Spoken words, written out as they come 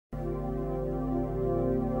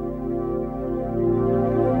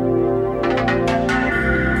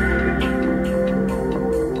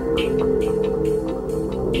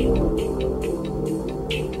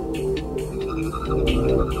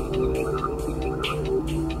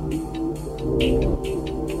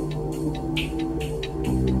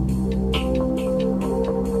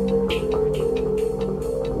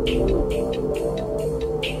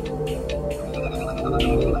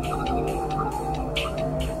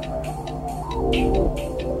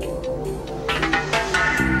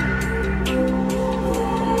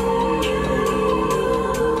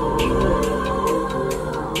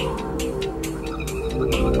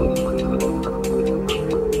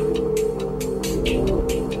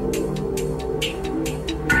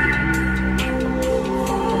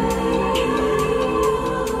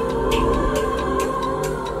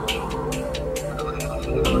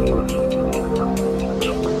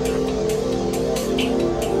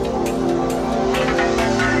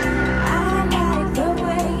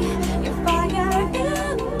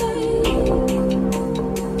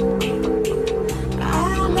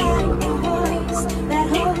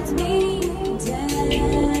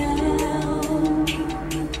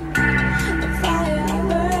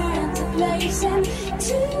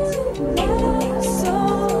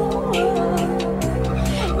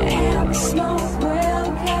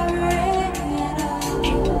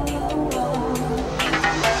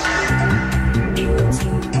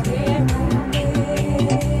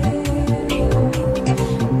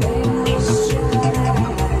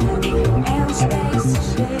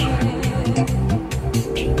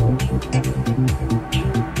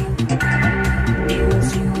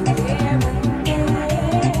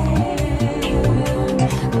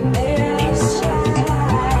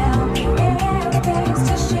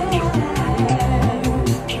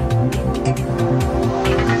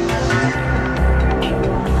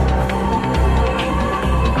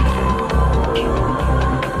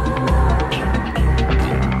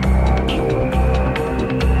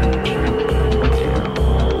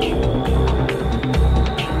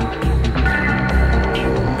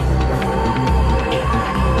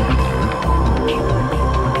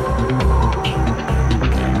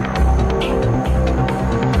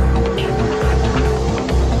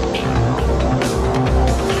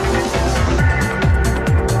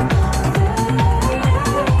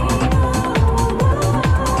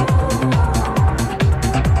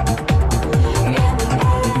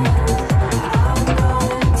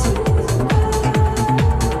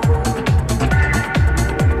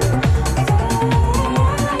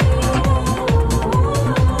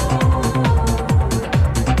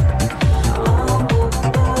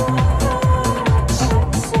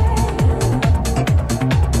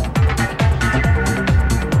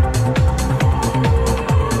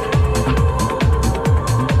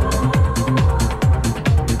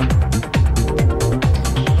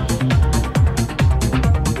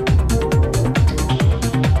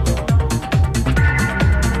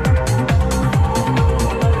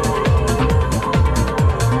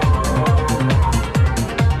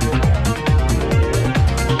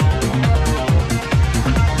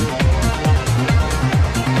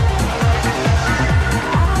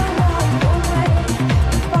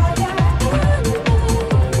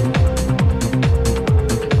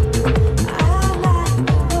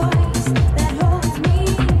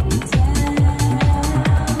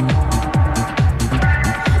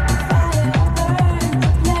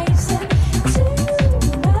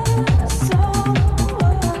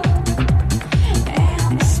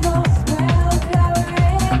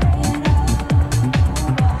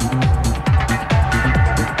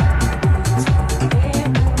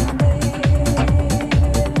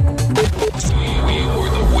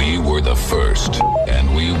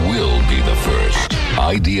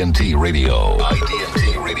IDNT Radio.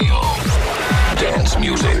 IDNT Radio. Dance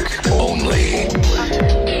music only.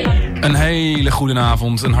 Een hele goede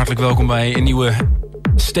avond en hartelijk welkom bij een nieuwe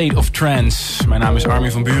State of Trance. Mijn naam is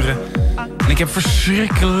Armin van Buuren. En ik heb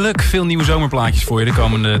verschrikkelijk veel nieuwe zomerplaatjes voor je de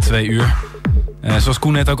komende 2 uur. Zoals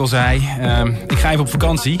Koen net ook al zei, ik ga even op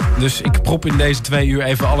vakantie. Dus ik prop in deze 2 uur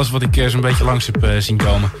even alles wat ik zo'n beetje langs heb zien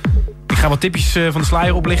komen. Ik ga wat tipjes van de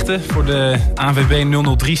sluier oplichten voor de ANWB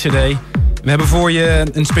 003 CD. We hebben voor je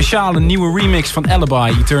een speciale nieuwe remix van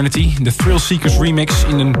Alibi, Eternity. De Thrillseekers remix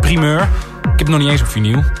in een primeur. Ik heb het nog niet eens op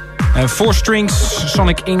vinyl. 4 Strings,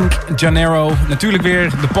 Sonic Inc., Janeiro. Natuurlijk weer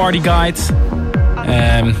de Party Guide.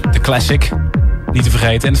 De classic, niet te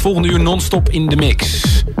vergeten. En het volgende uur non-stop in de mix.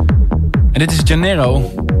 En dit is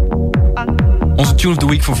Janeiro. Onze Tune of the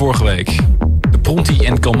Week van vorige week. De Pronti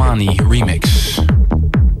en Kalmani remix.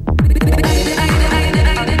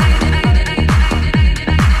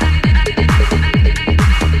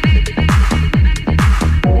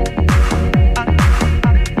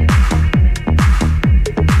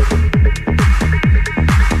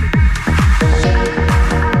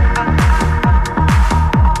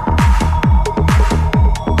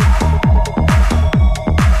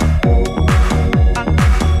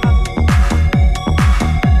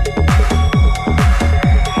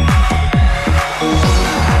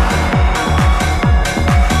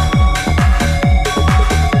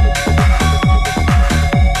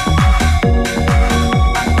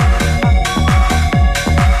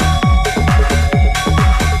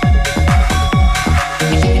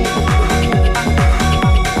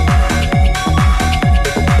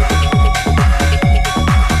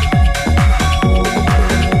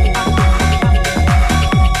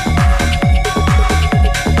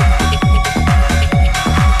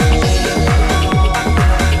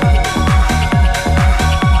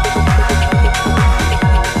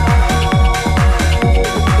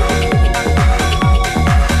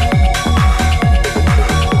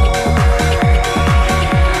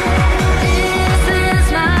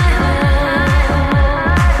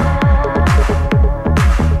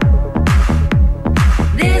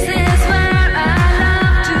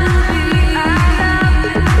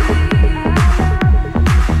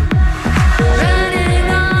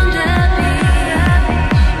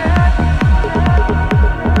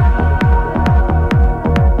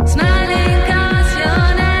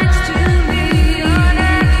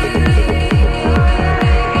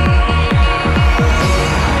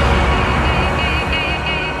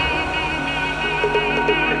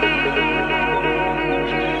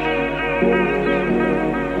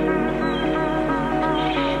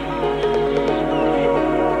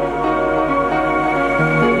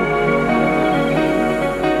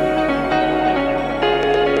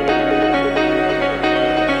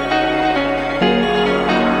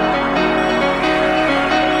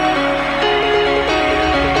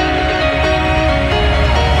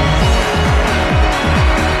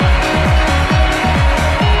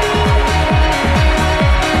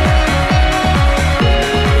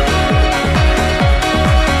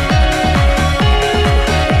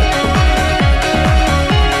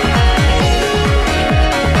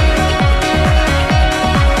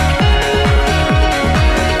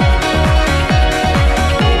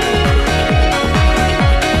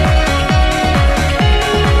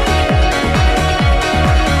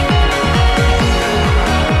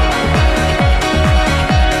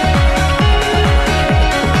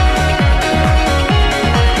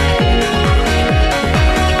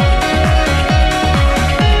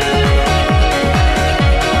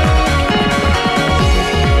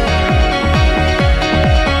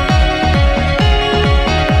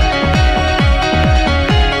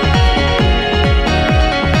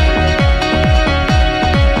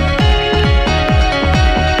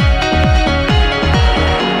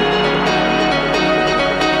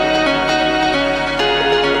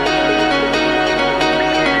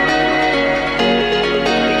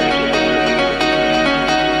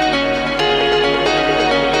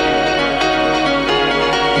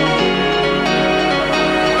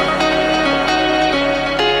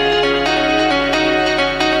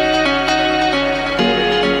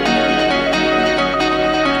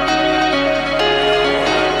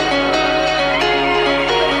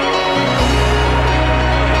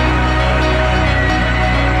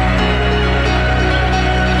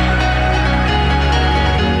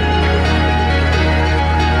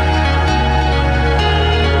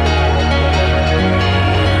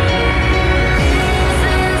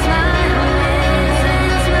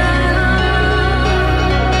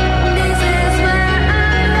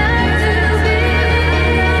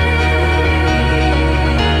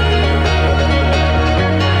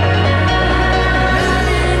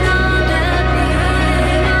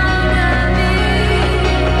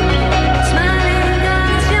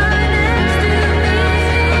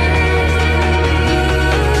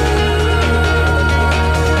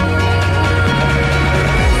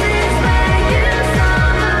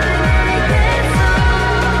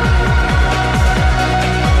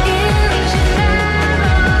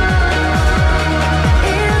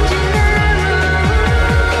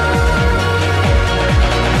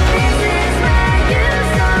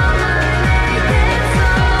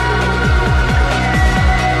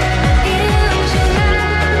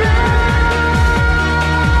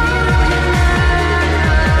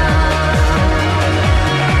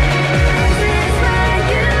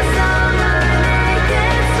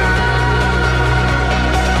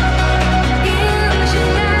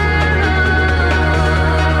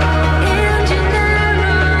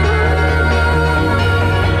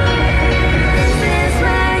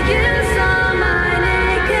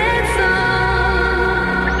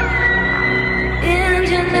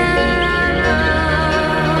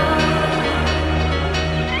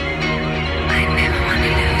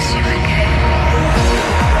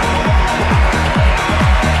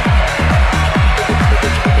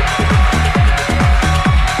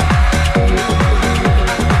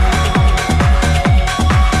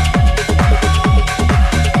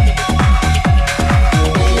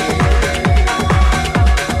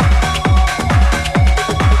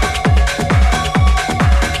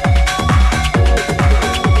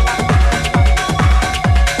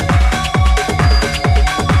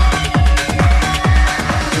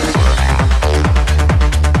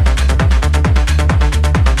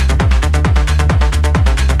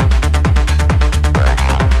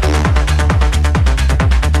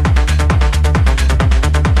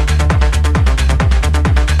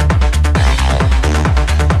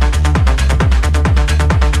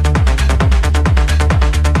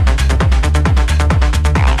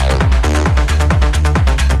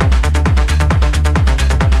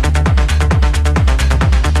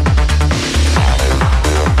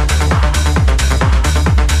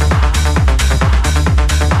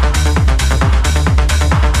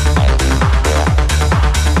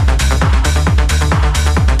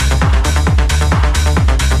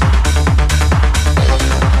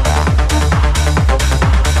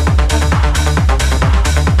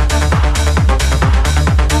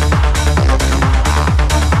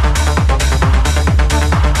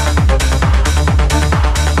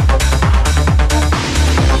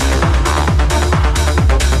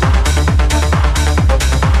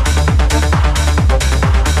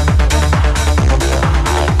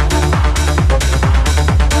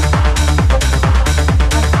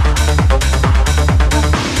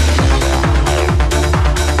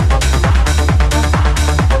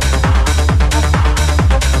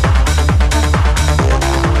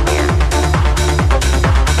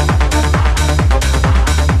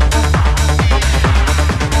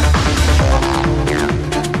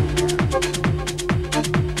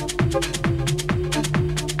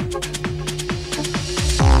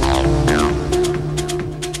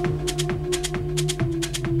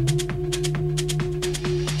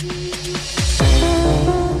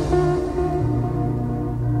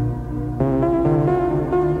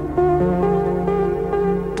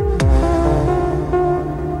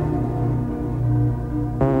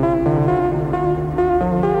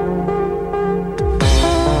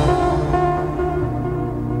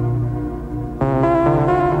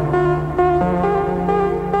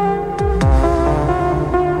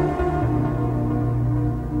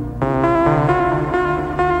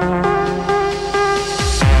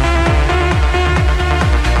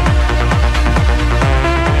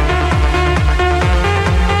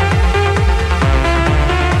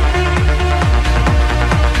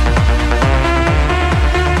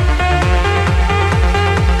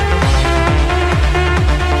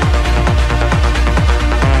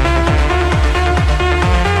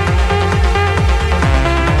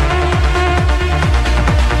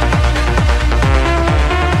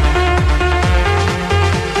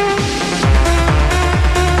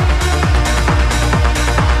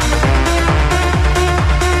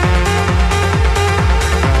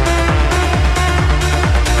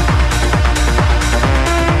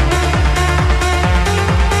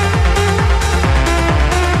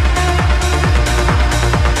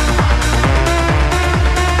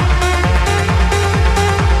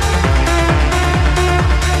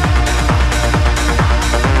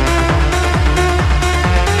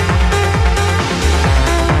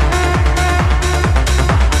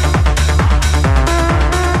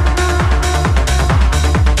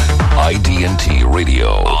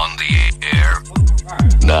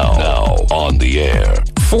 Now on the air.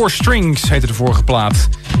 Four Strings heette de vorige plaat.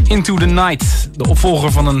 Into the Night, de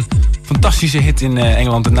opvolger van een fantastische hit in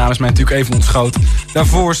Engeland. De naam is mij natuurlijk even ontschoten.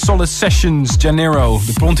 Daarvoor Solid Sessions, Janeiro,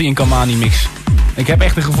 de Pronti en Kalmani mix. Ik heb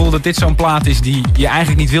echt het gevoel dat dit zo'n plaat is die je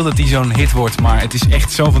eigenlijk niet wil dat die zo'n hit wordt. Maar het is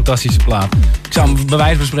echt zo'n fantastische plaat. Ik zou hem bij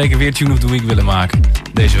wijze van spreken weer Tune of the Week willen maken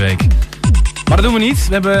deze week. Maar dat doen we niet.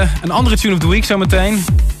 We hebben een andere Tune of the Week zometeen.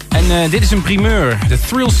 En dit is een primeur. De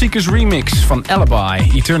Thrillseekers remix van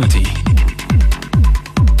Alibi, Eternity.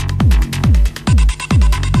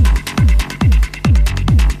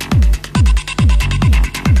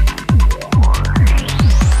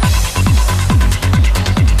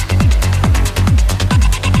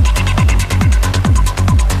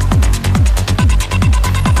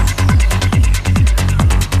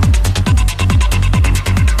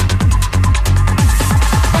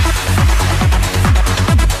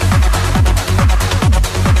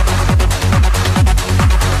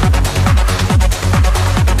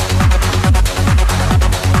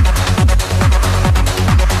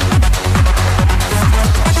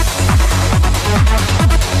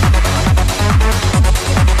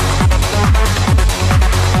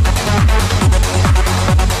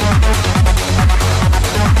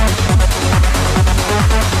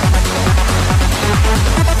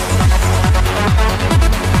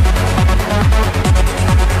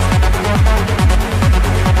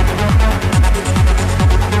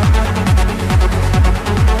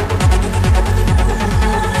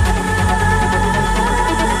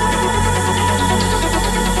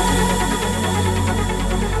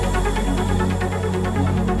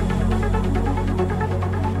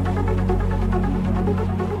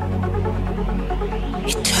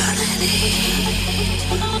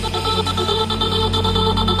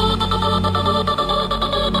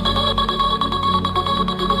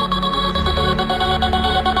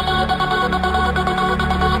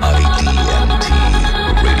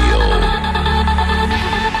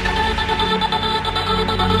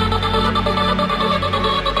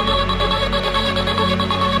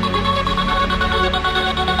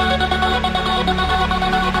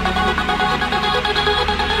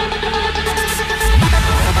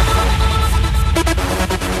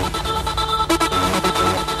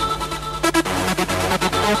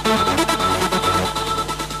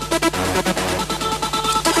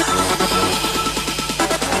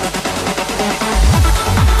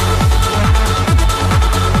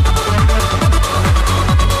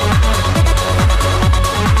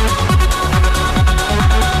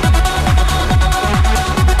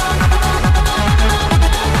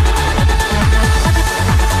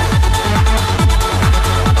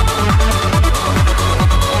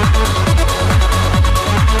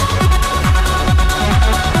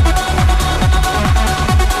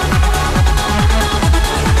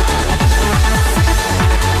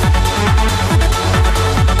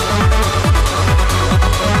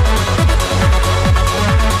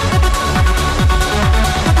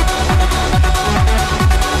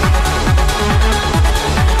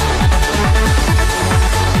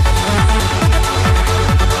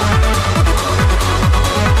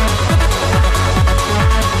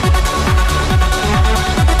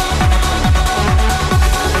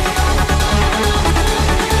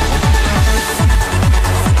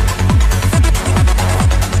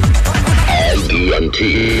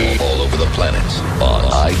 All over the planet on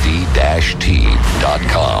id-t.com.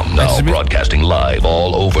 Now broadcasting live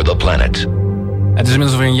all over the planet. Het is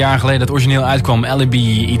inmiddels alweer een jaar geleden dat het origineel uitkwam.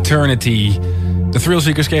 Alibi, Eternity. De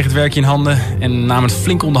Thrillseekers kregen het werkje in handen en namen het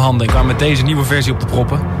flink onder handen en kwamen met deze nieuwe versie op de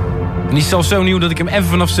proppen. En die is zelfs zo nieuw dat ik hem even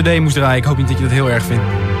vanaf cd moest draaien. Ik hoop niet dat je dat heel erg vindt.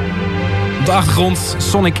 Op de achtergrond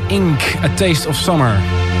Sonic Inc. A Taste of Summer.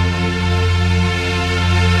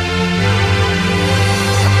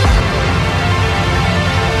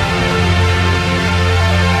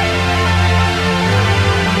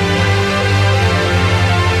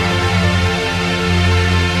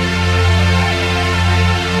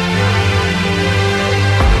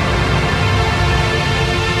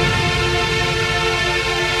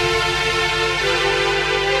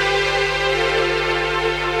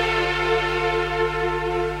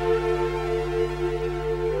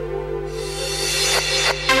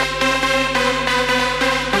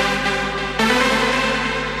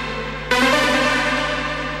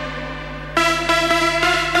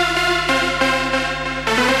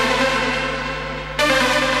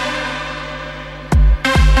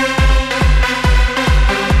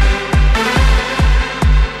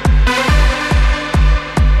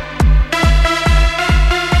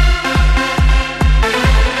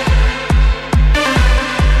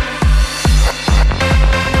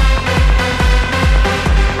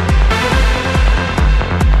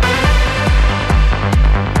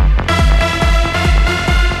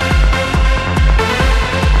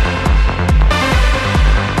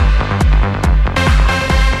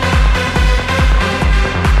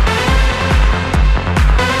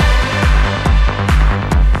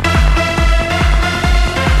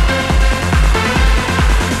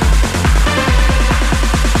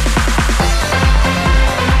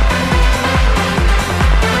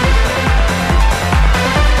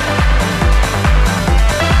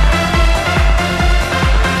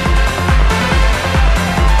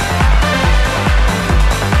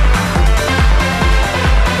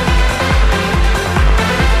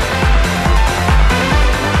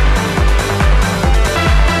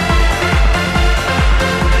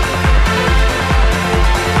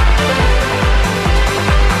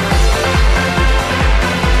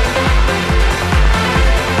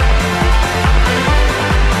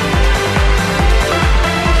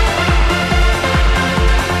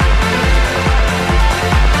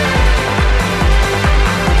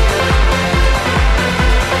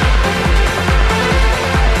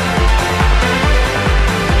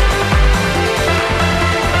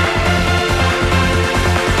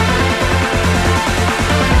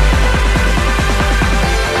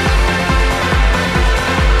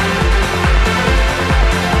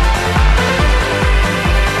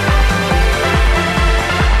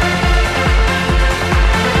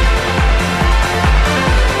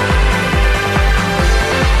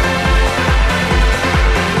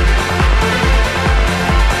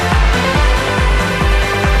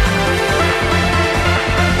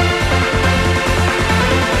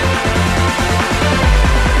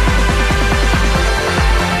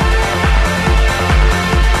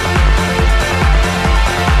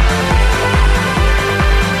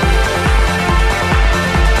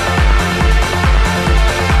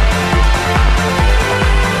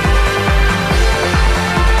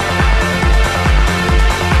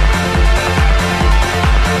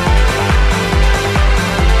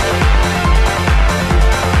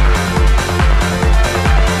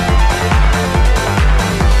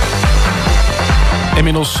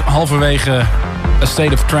 inmiddels halverwege A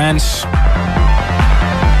State of Trance.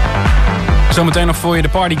 Zometeen nog voor je de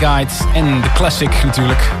Party Guide en de Classic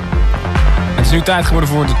natuurlijk. Het is nu tijd geworden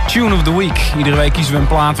voor de Tune of the Week. Iedere week kiezen we een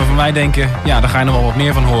plaat waarvan wij denken, ja, daar ga je nog wel wat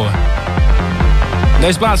meer van horen.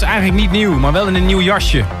 Deze plaat is eigenlijk niet nieuw, maar wel in een nieuw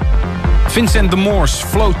jasje. Vincent de Moor's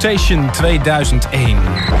Flowtation 2001.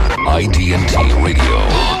 IDT Radio.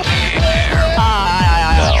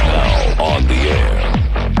 Now on the air.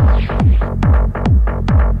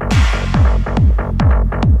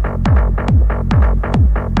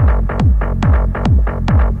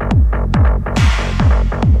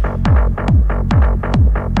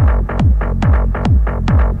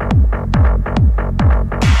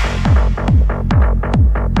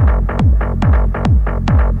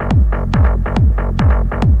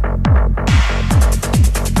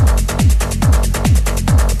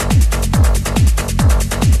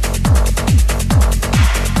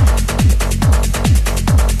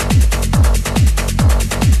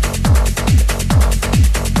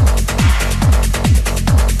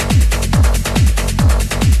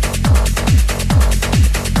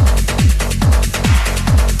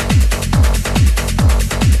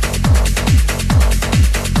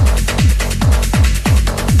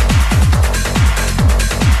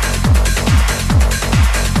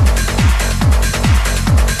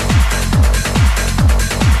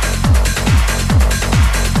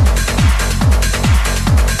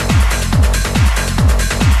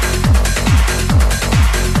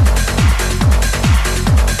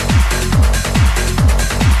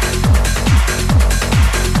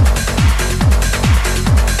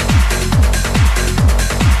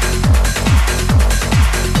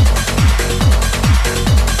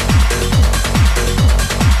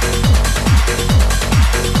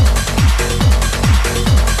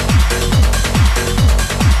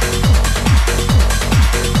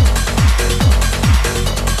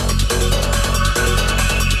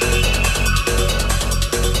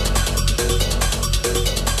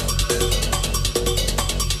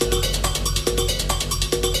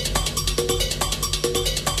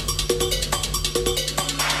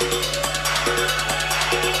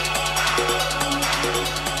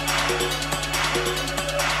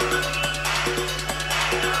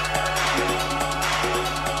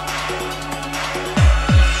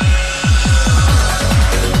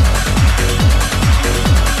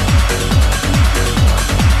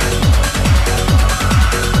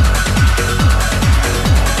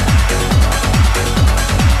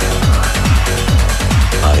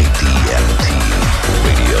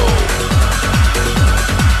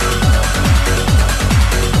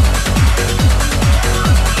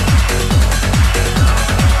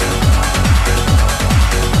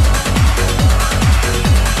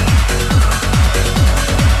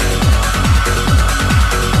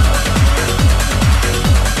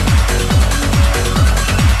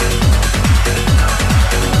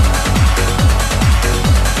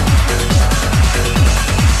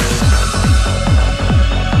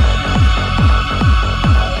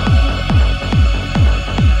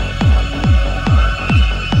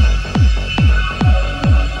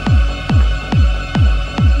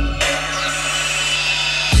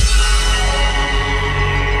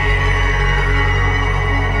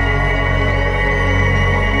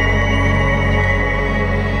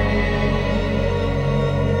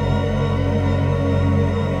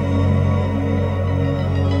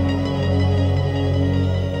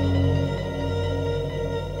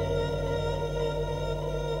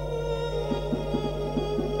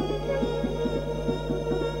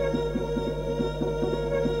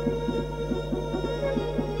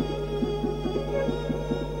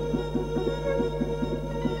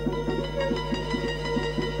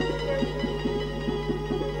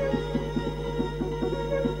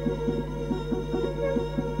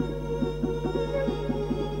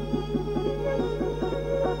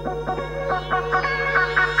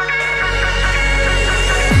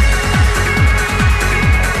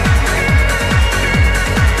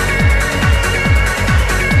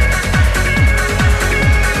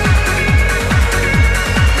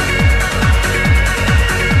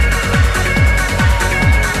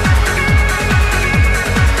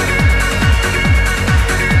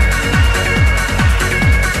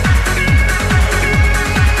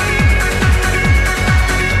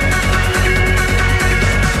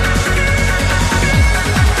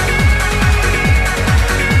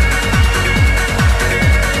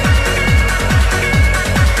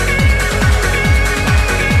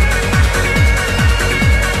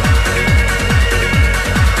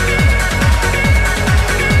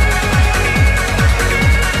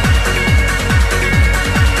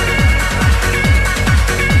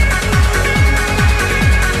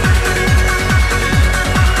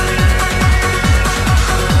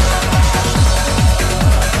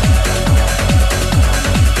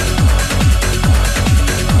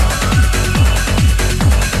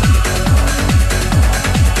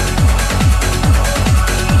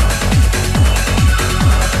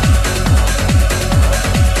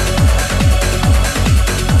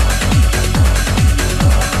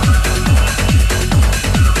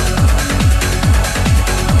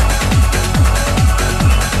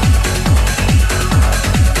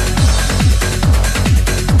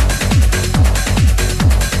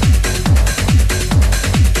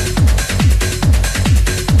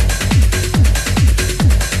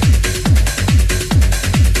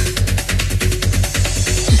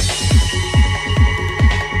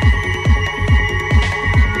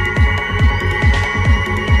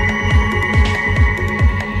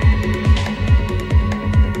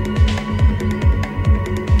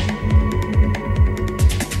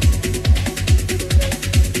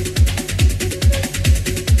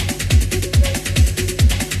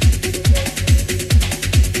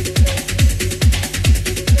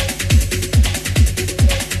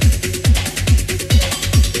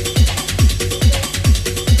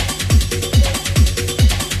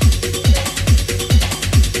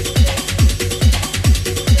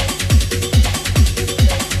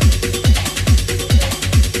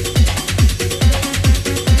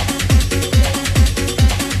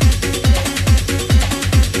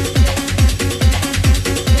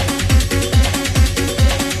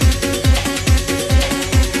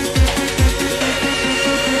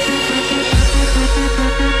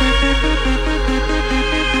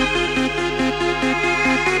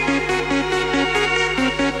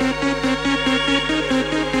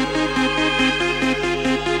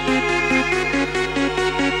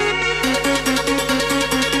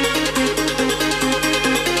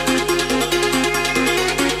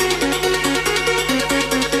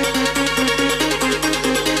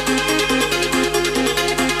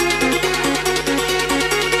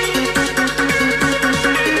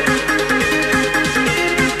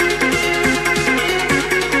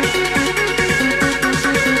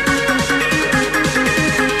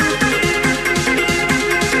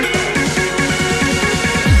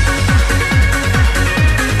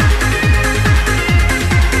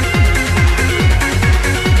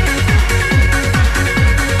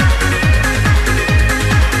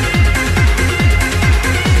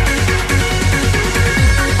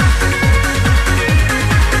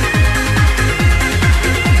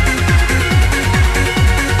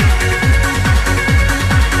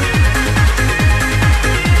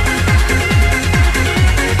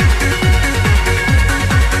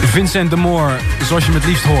 Vincent de Moor, zoals je me het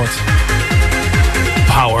liefst hoort.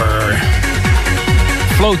 Power.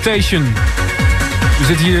 Flowtation. We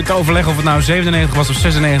zitten hier te overleggen of het nou 97 was of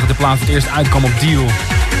 96 de plaat voor het eerst uitkwam op Deal.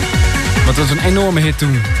 Want dat was een enorme hit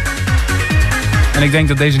toen. En ik denk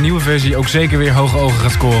dat deze nieuwe versie ook zeker weer hoge ogen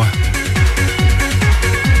gaat scoren.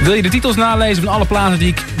 Wil je de titels nalezen van alle platen die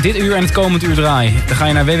ik dit uur en het komend uur draai? Dan ga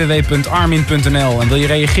je naar www.armin.nl. En wil je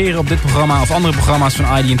reageren op dit programma of andere programma's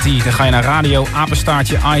van ID&T? Dan ga je naar radio-id-t.com.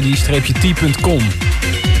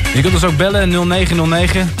 Je kunt ons ook bellen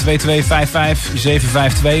 0909 2255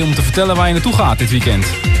 752 om te vertellen waar je naartoe gaat dit weekend.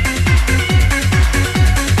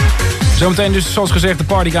 Zometeen dus zoals gezegd de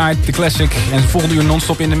Party Guide, de Classic en volgende uur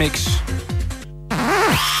non-stop in de mix.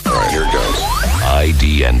 Alright, here it goes.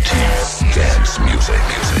 ID&T Dance Music.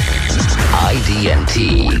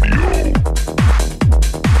 ID&T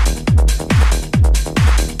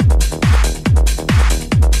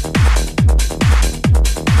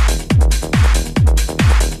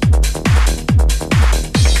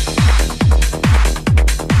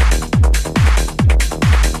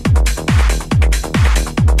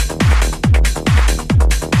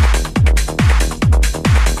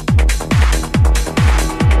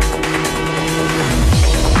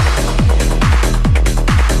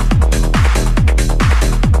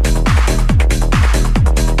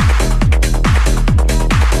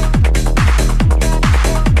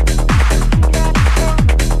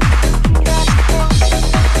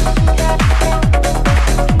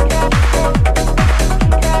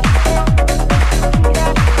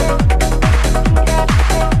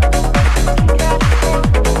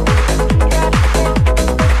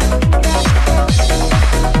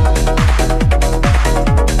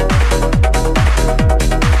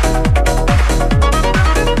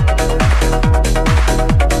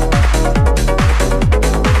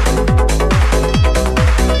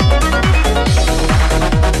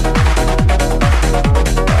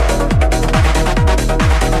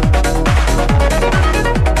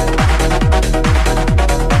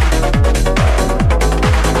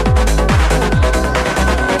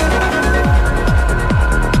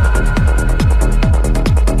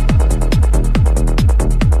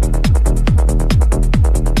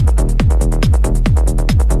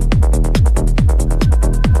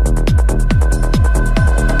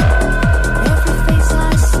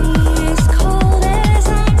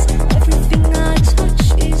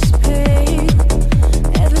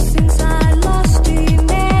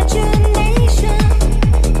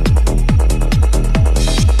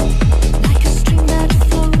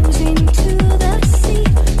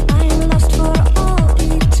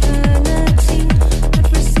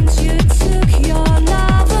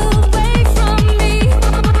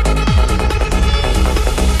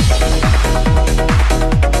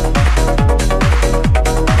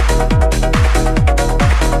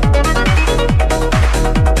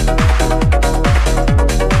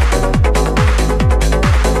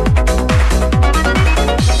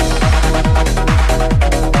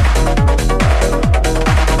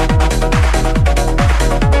Radio.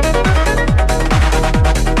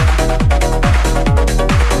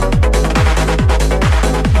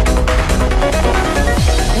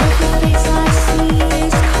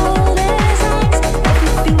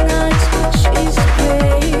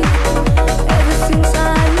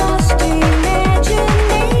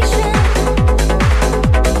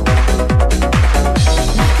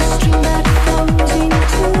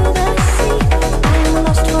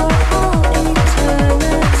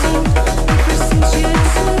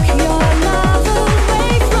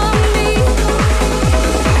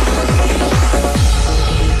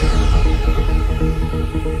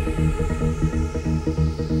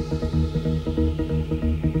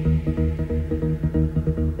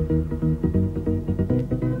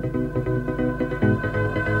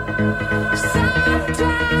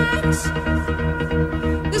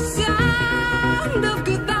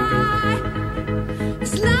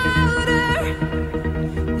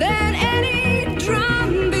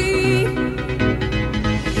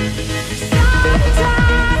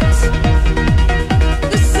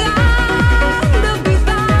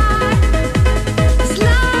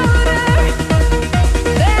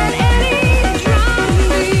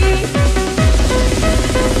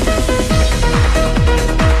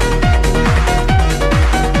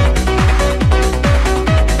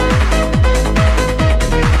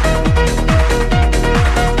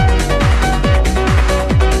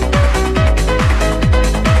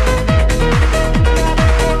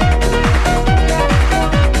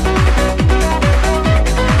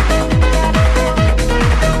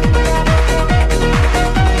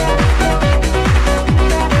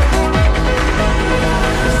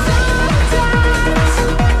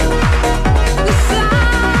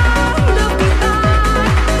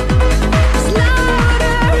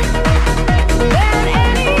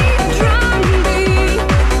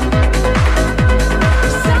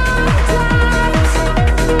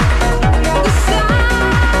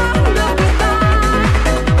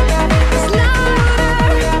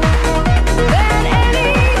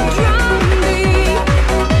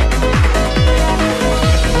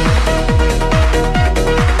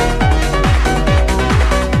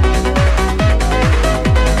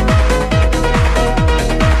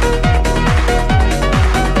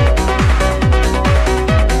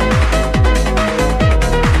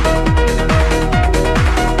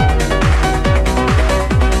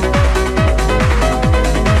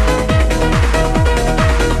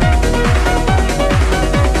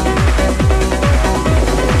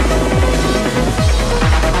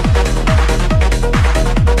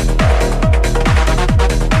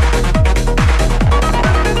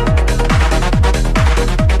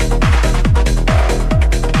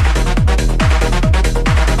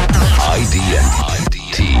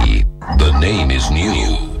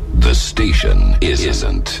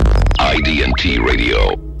 isn't IDT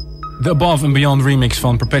Radio. De Above and Beyond remix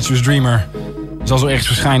van Perpetuous Dreamer zal zo ergens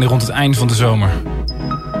verschijnen rond het eind van de zomer.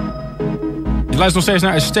 Je luistert nog steeds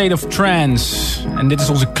naar A State of Trance. En dit is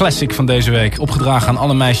onze classic van deze week. Opgedragen aan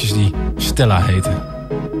alle meisjes die Stella heten.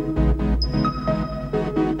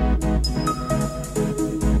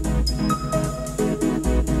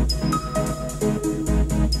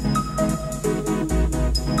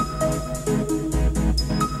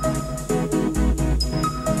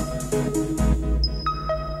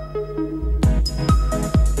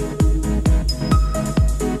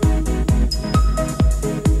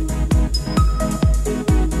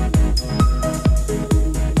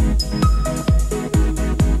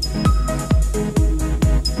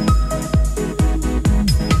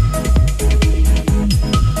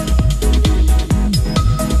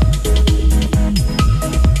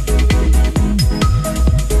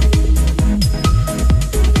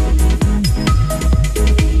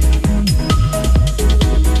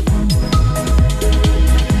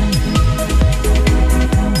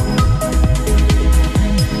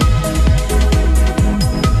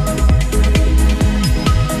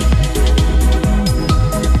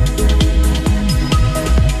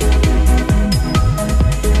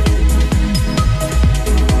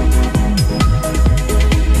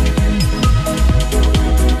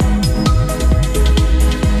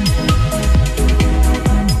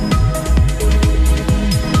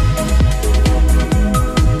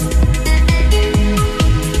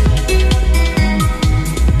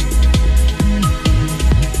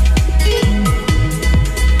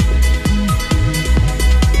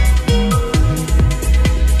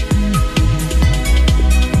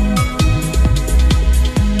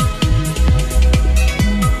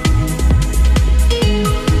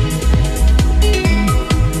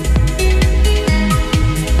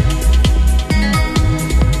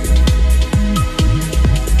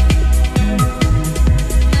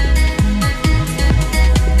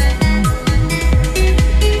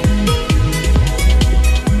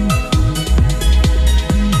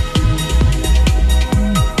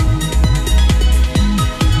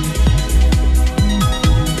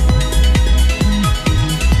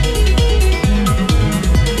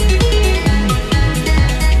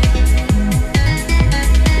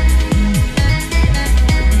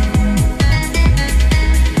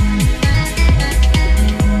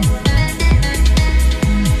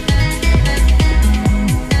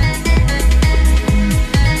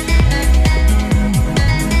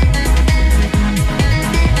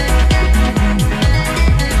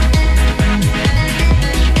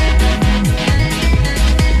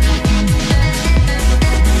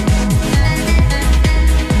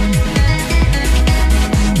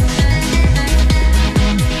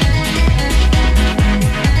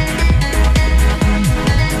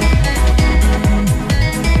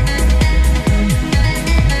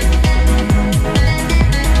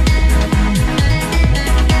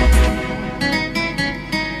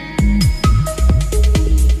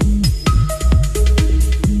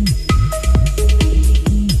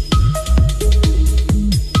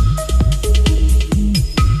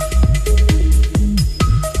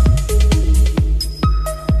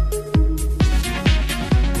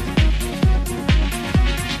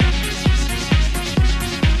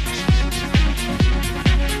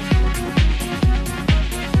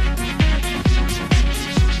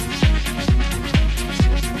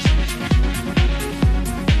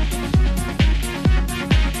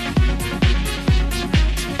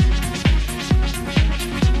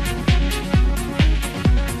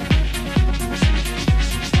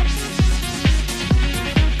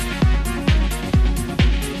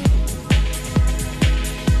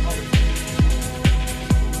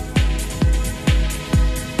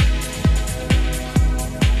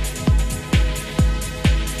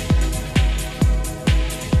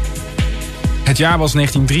 Het jaar was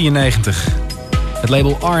 1993. Het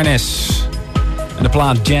label RNS. En de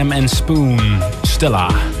plaat Jam and Spoon, Stella.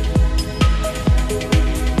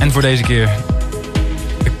 En voor deze keer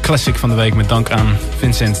de classic van de week met dank aan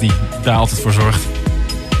Vincent die daar altijd voor zorgt.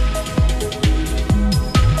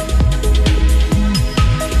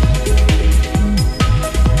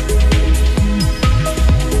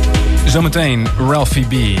 Zometeen Ralphie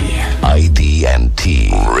B.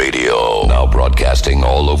 IDT Radio. Now broadcasting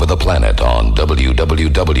all over the planet on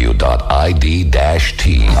www.id-t.com.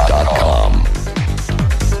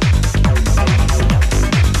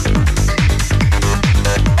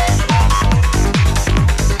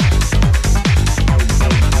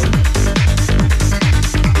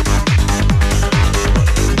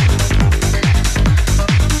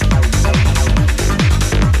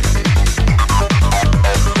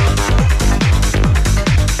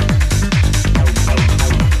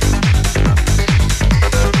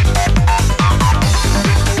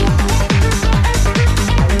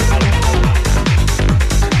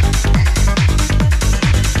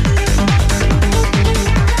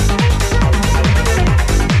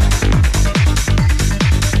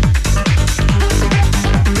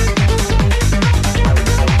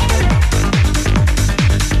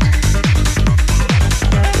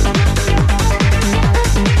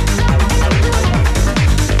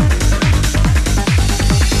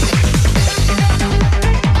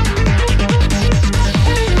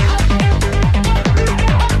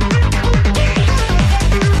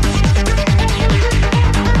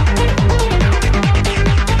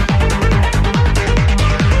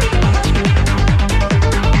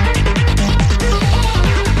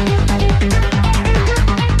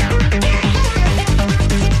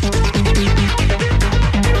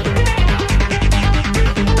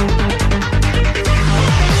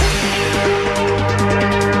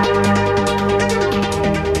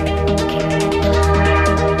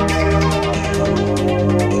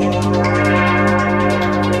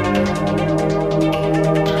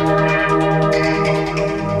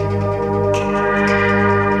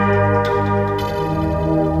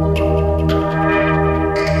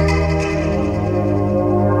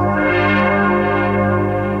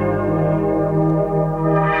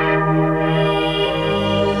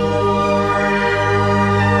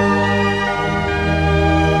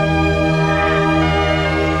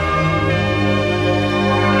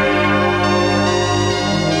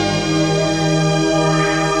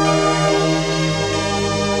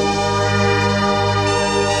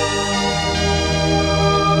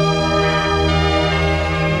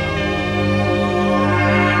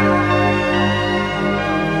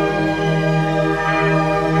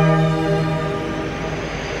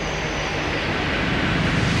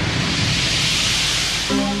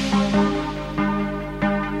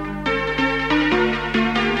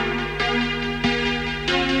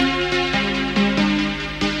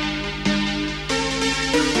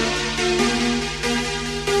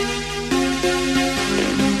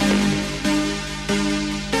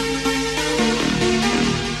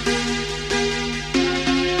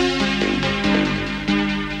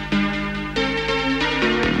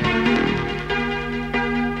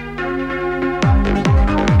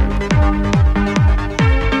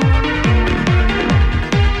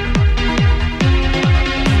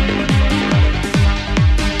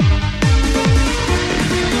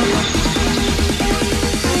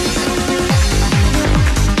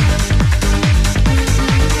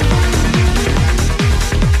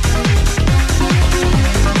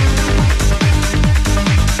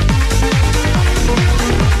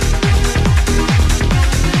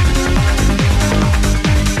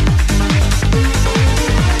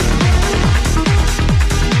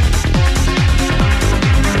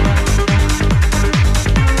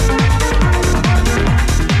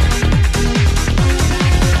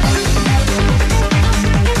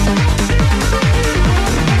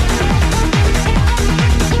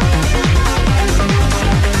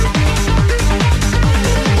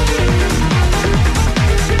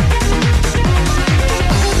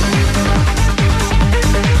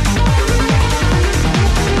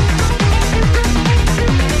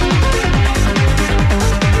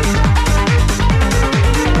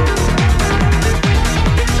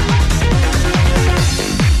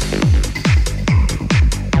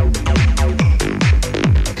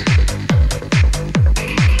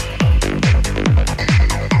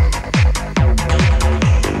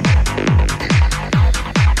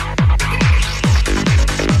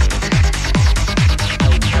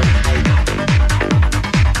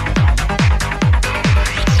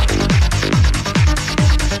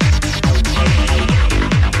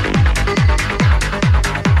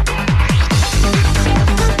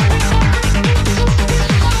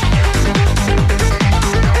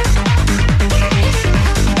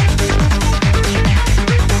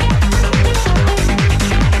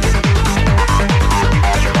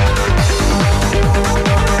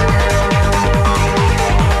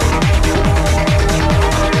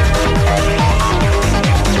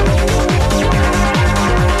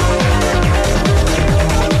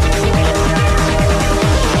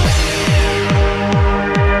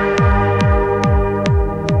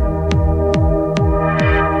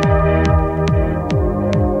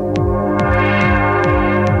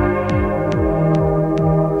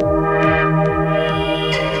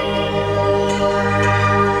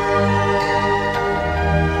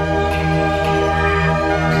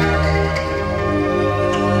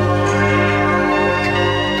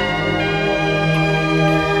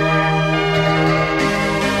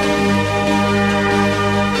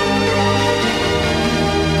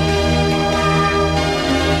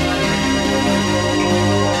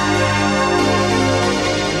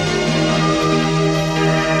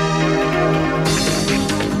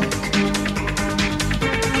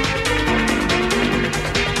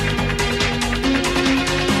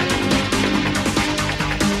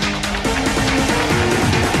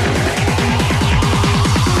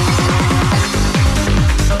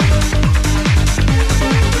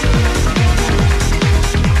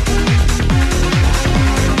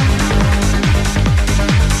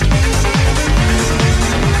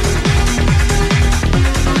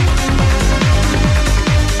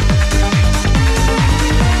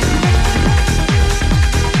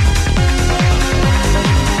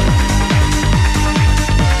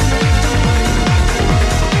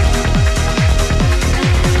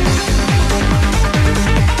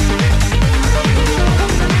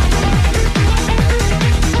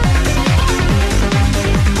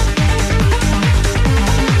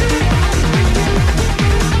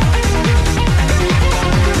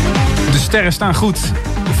 sterren staan goed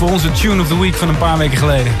voor onze Tune of the Week van een paar weken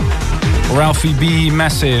geleden. Ralphie B.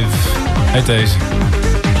 Massive heet deze.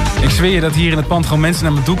 Ik zweer je dat hier in het pand gewoon mensen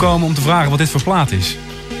naar me toe komen om te vragen wat dit voor plaat is.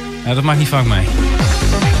 Ja, dat maakt niet vaak mee.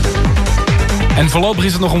 En voorlopig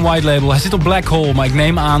is het nog een white label. Hij zit op Blackhole, maar ik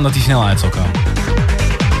neem aan dat hij snel uit zal komen.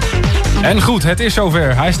 En goed, het is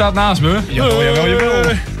zover. Hij staat naast me.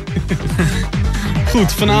 Jawel.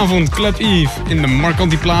 Goed, vanavond Club Eve in de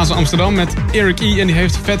Marcanti Plaza Amsterdam met Eric E. En die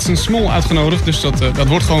heeft Fats & Small uitgenodigd, dus dat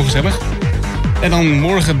wordt gewoon gezellig. En dan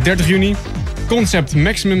morgen 30 juni Concept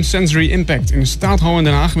Maximum Sensory Impact in de Stadhal in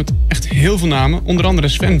Den Haag met echt heel veel namen. Onder andere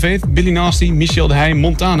Sven Veet, Billy Nasty, Michel de Heij,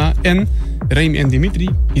 Montana en Remy en Dimitri.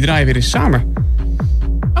 Die draaien weer eens samen.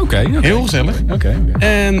 Oké. Heel gezellig. Oké.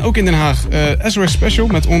 En ook in Den Haag SOS Special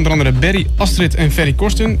met onder andere Barry, Astrid en Ferry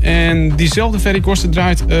Korsten. En diezelfde Ferry Korsten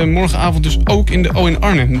draait morgenavond dus ook in de O in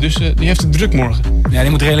Arnhem. Dus die heeft het druk morgen. Ja, die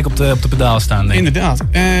moet redelijk op de pedaal staan, denk ik. Inderdaad.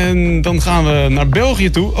 En dan gaan we naar België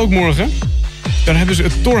toe, ook morgen. Daar hebben ze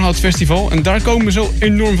het Torhout Festival. En daar komen zo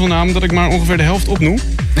enorm veel namen dat ik maar ongeveer de helft opnoem.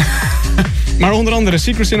 Maar onder andere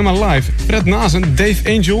Secret Cinema Live, Fred Nazen,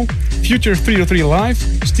 Dave Angel, Future 303 Live,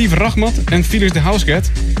 Steve Rachmat en Felix de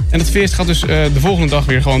Housecat. En het feest gaat dus de volgende dag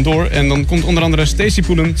weer gewoon door. En dan komt onder andere Stacey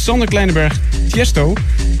Poelen, Sander Kleinenberg, Tiesto,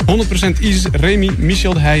 100% Isis, Remy,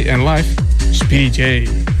 Michel de Heij en live Speedy J.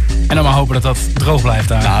 En dan maar hopen dat dat droog blijft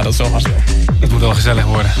daar. Nou, dat zal vast wel. Het moet wel gezellig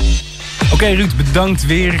worden. Oké, Ruud, bedankt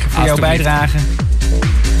weer voor jouw bijdrage.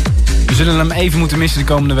 We zullen hem even moeten missen de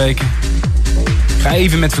komende weken. Ga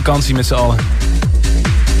even met vakantie met z'n allen.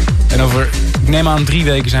 En ik neem aan 3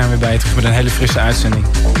 weken zijn we weer bij je terug met een hele frisse uitzending.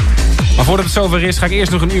 Maar voordat het zover is, ga ik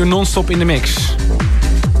eerst nog een uur non-stop in de mix.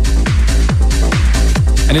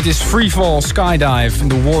 En dit is Freefall, Skydive en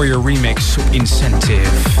de Warrior remix op Incentive.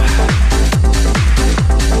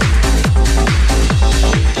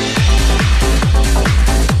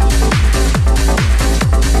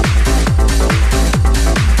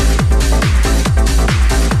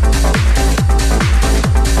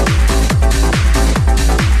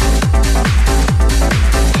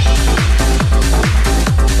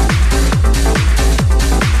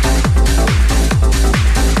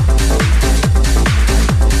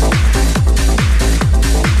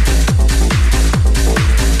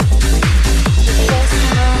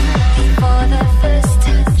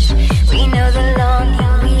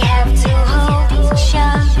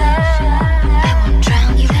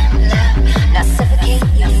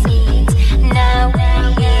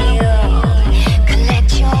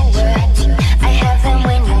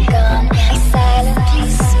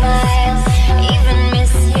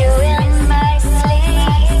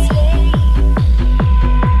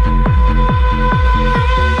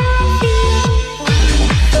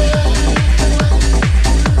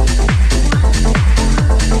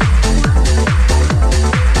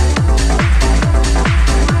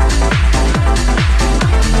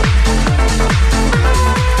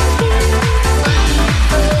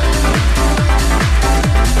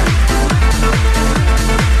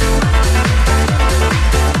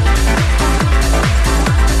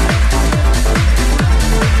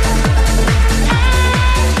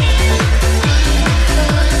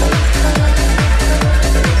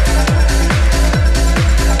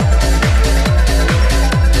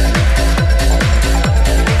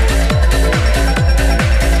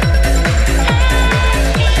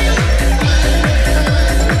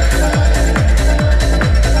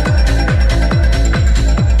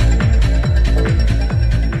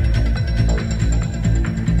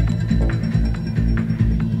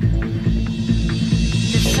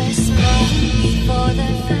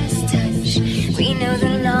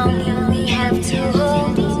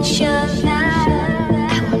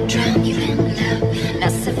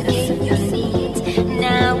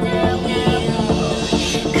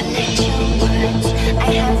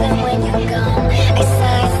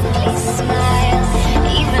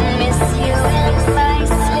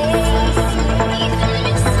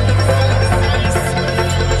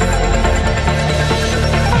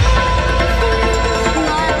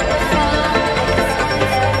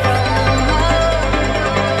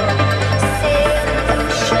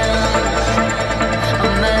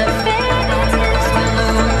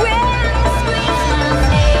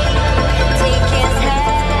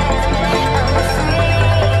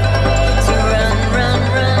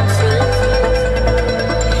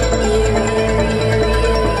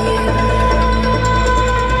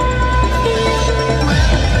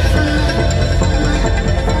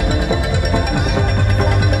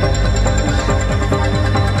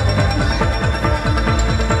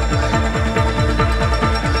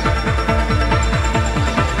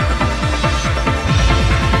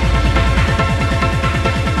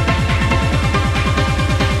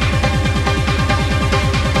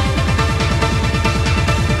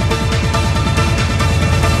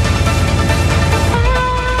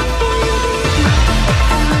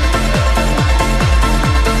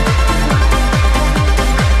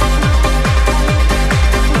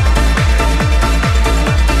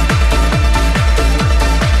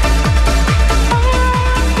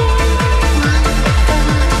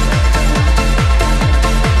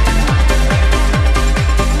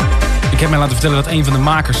 laten vertellen dat een van de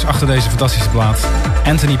makers achter deze fantastische plaat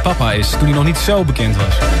Anthony Papa is, toen hij nog niet zo bekend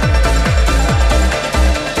was.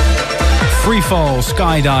 Freefall,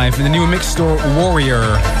 Skydive en de nieuwe mixstore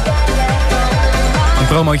Warrior. Een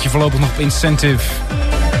promootje voorlopig nog op Incentive.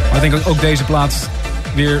 Maar ik denk dat ook deze plaat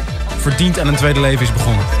weer verdiend aan een tweede leven is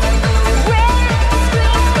begonnen.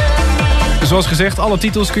 Zoals gezegd, alle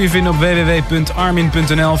titels kun je vinden op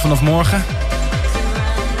www.armin.nl vanaf morgen.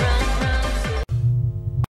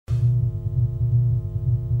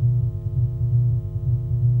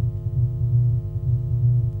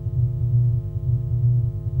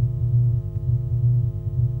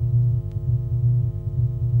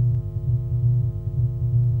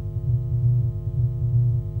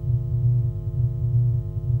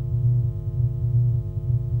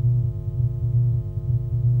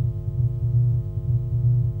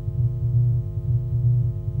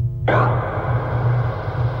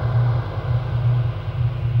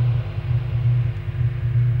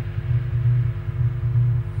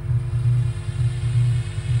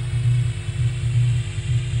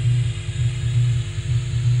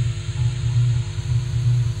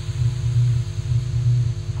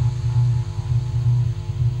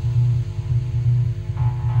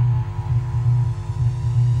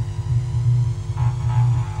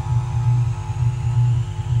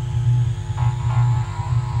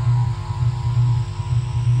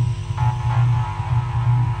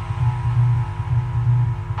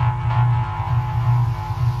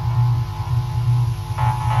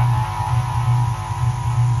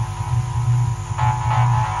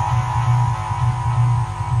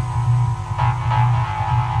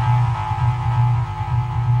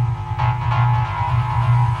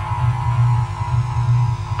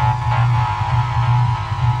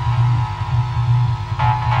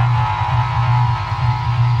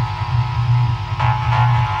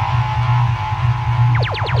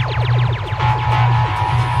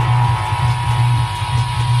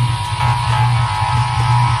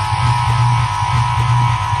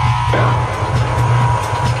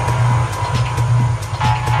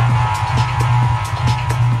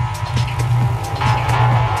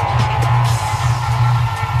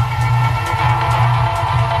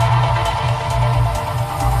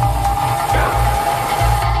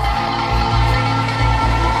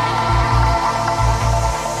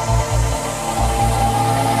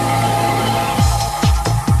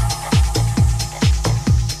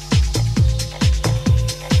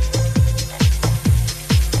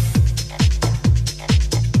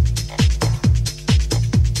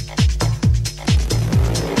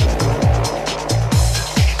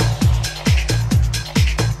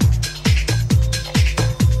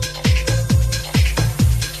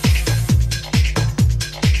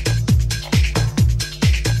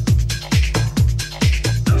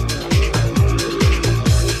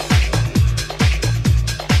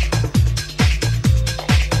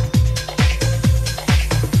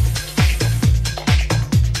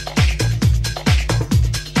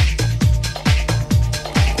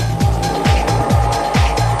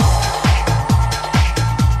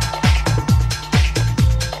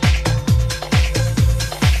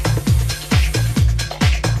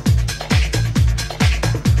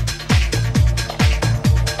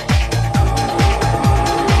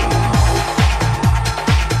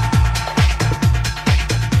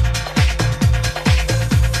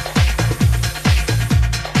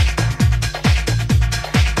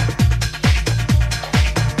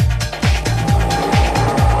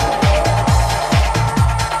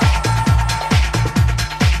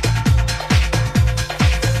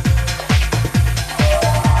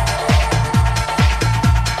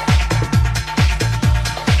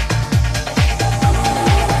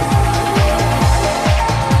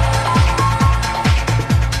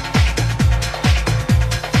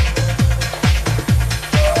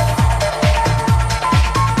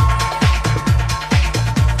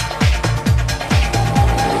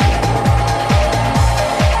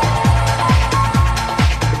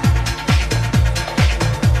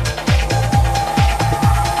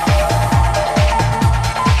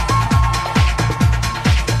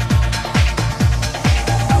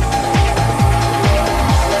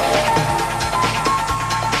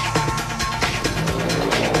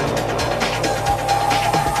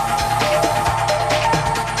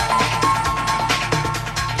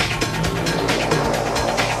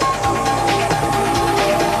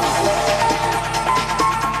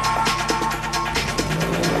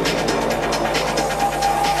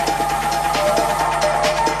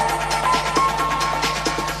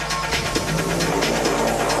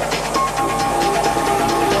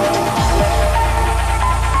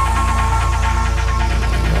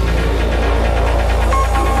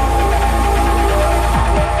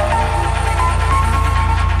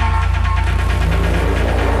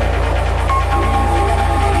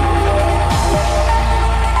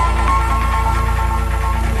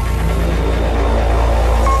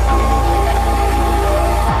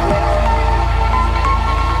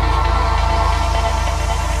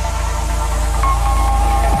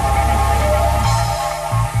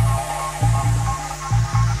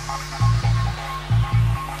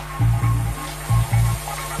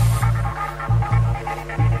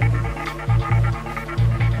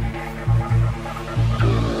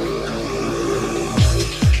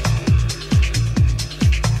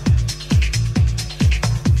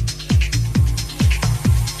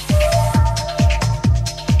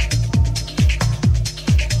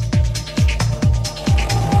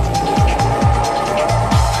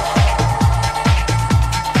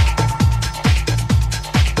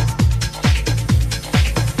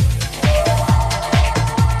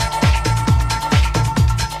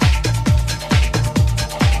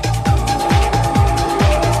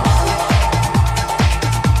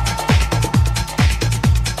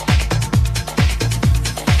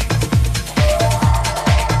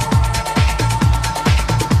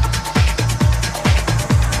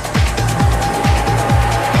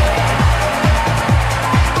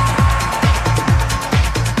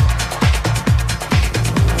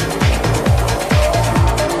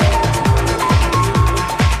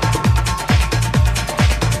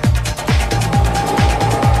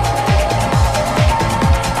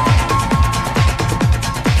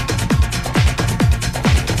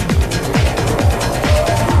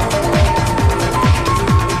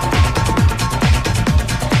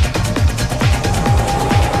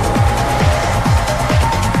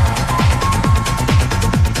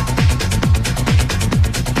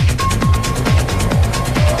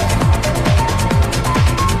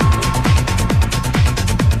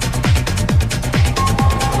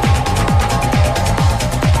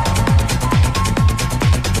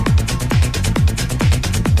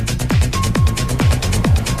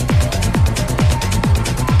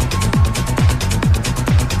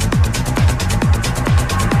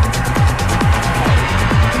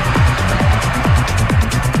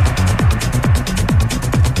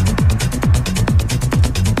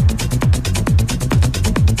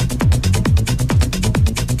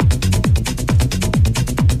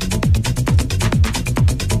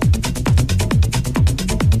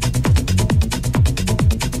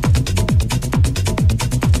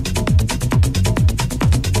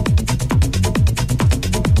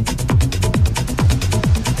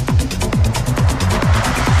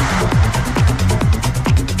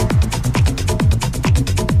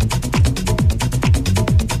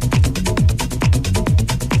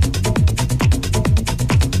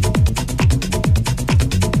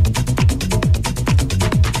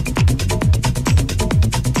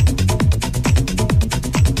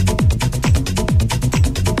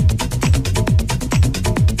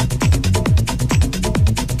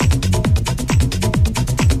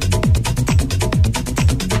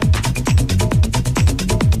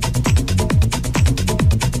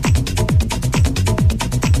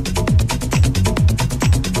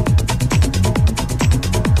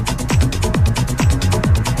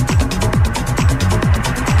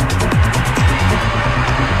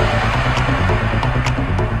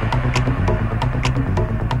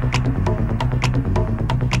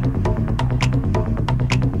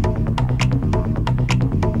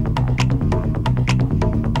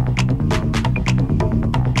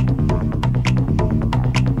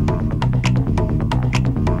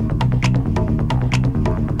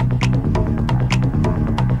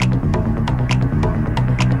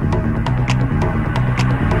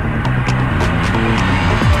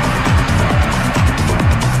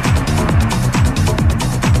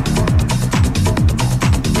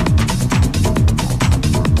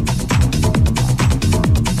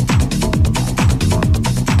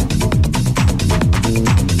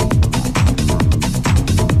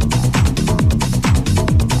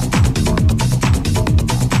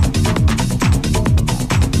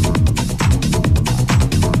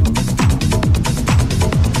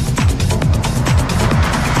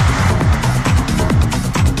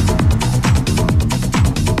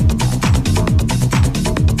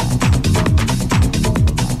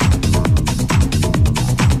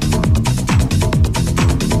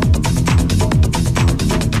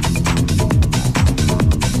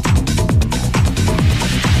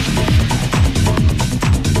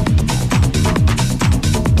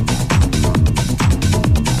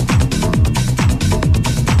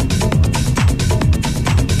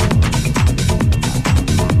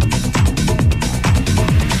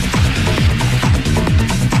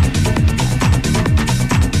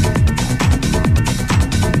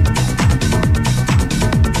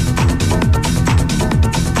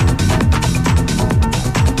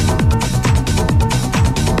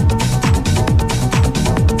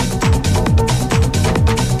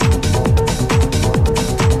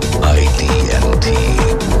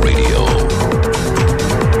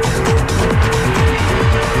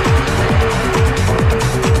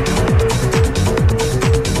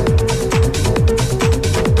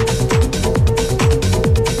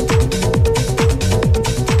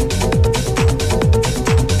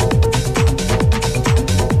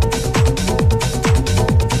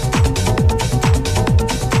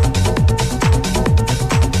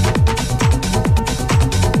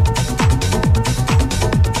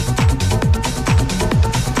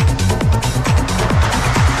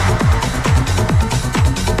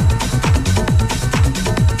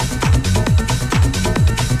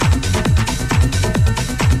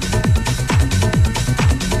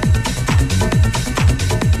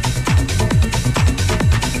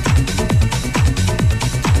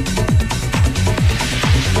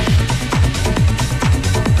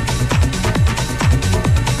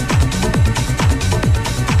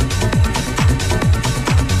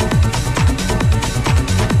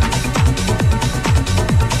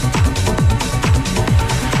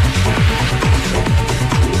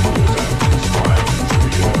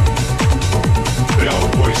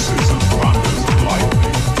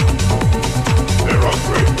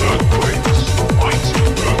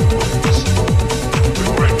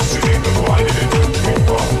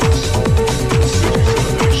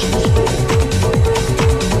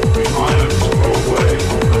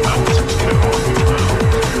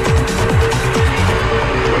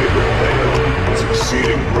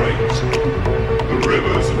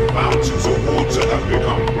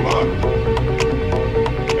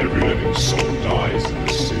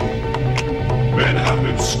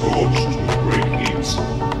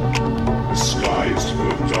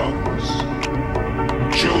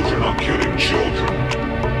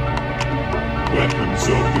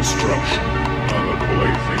 destruction are the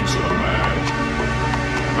playthings of man.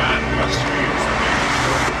 Man must be his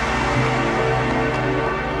nature.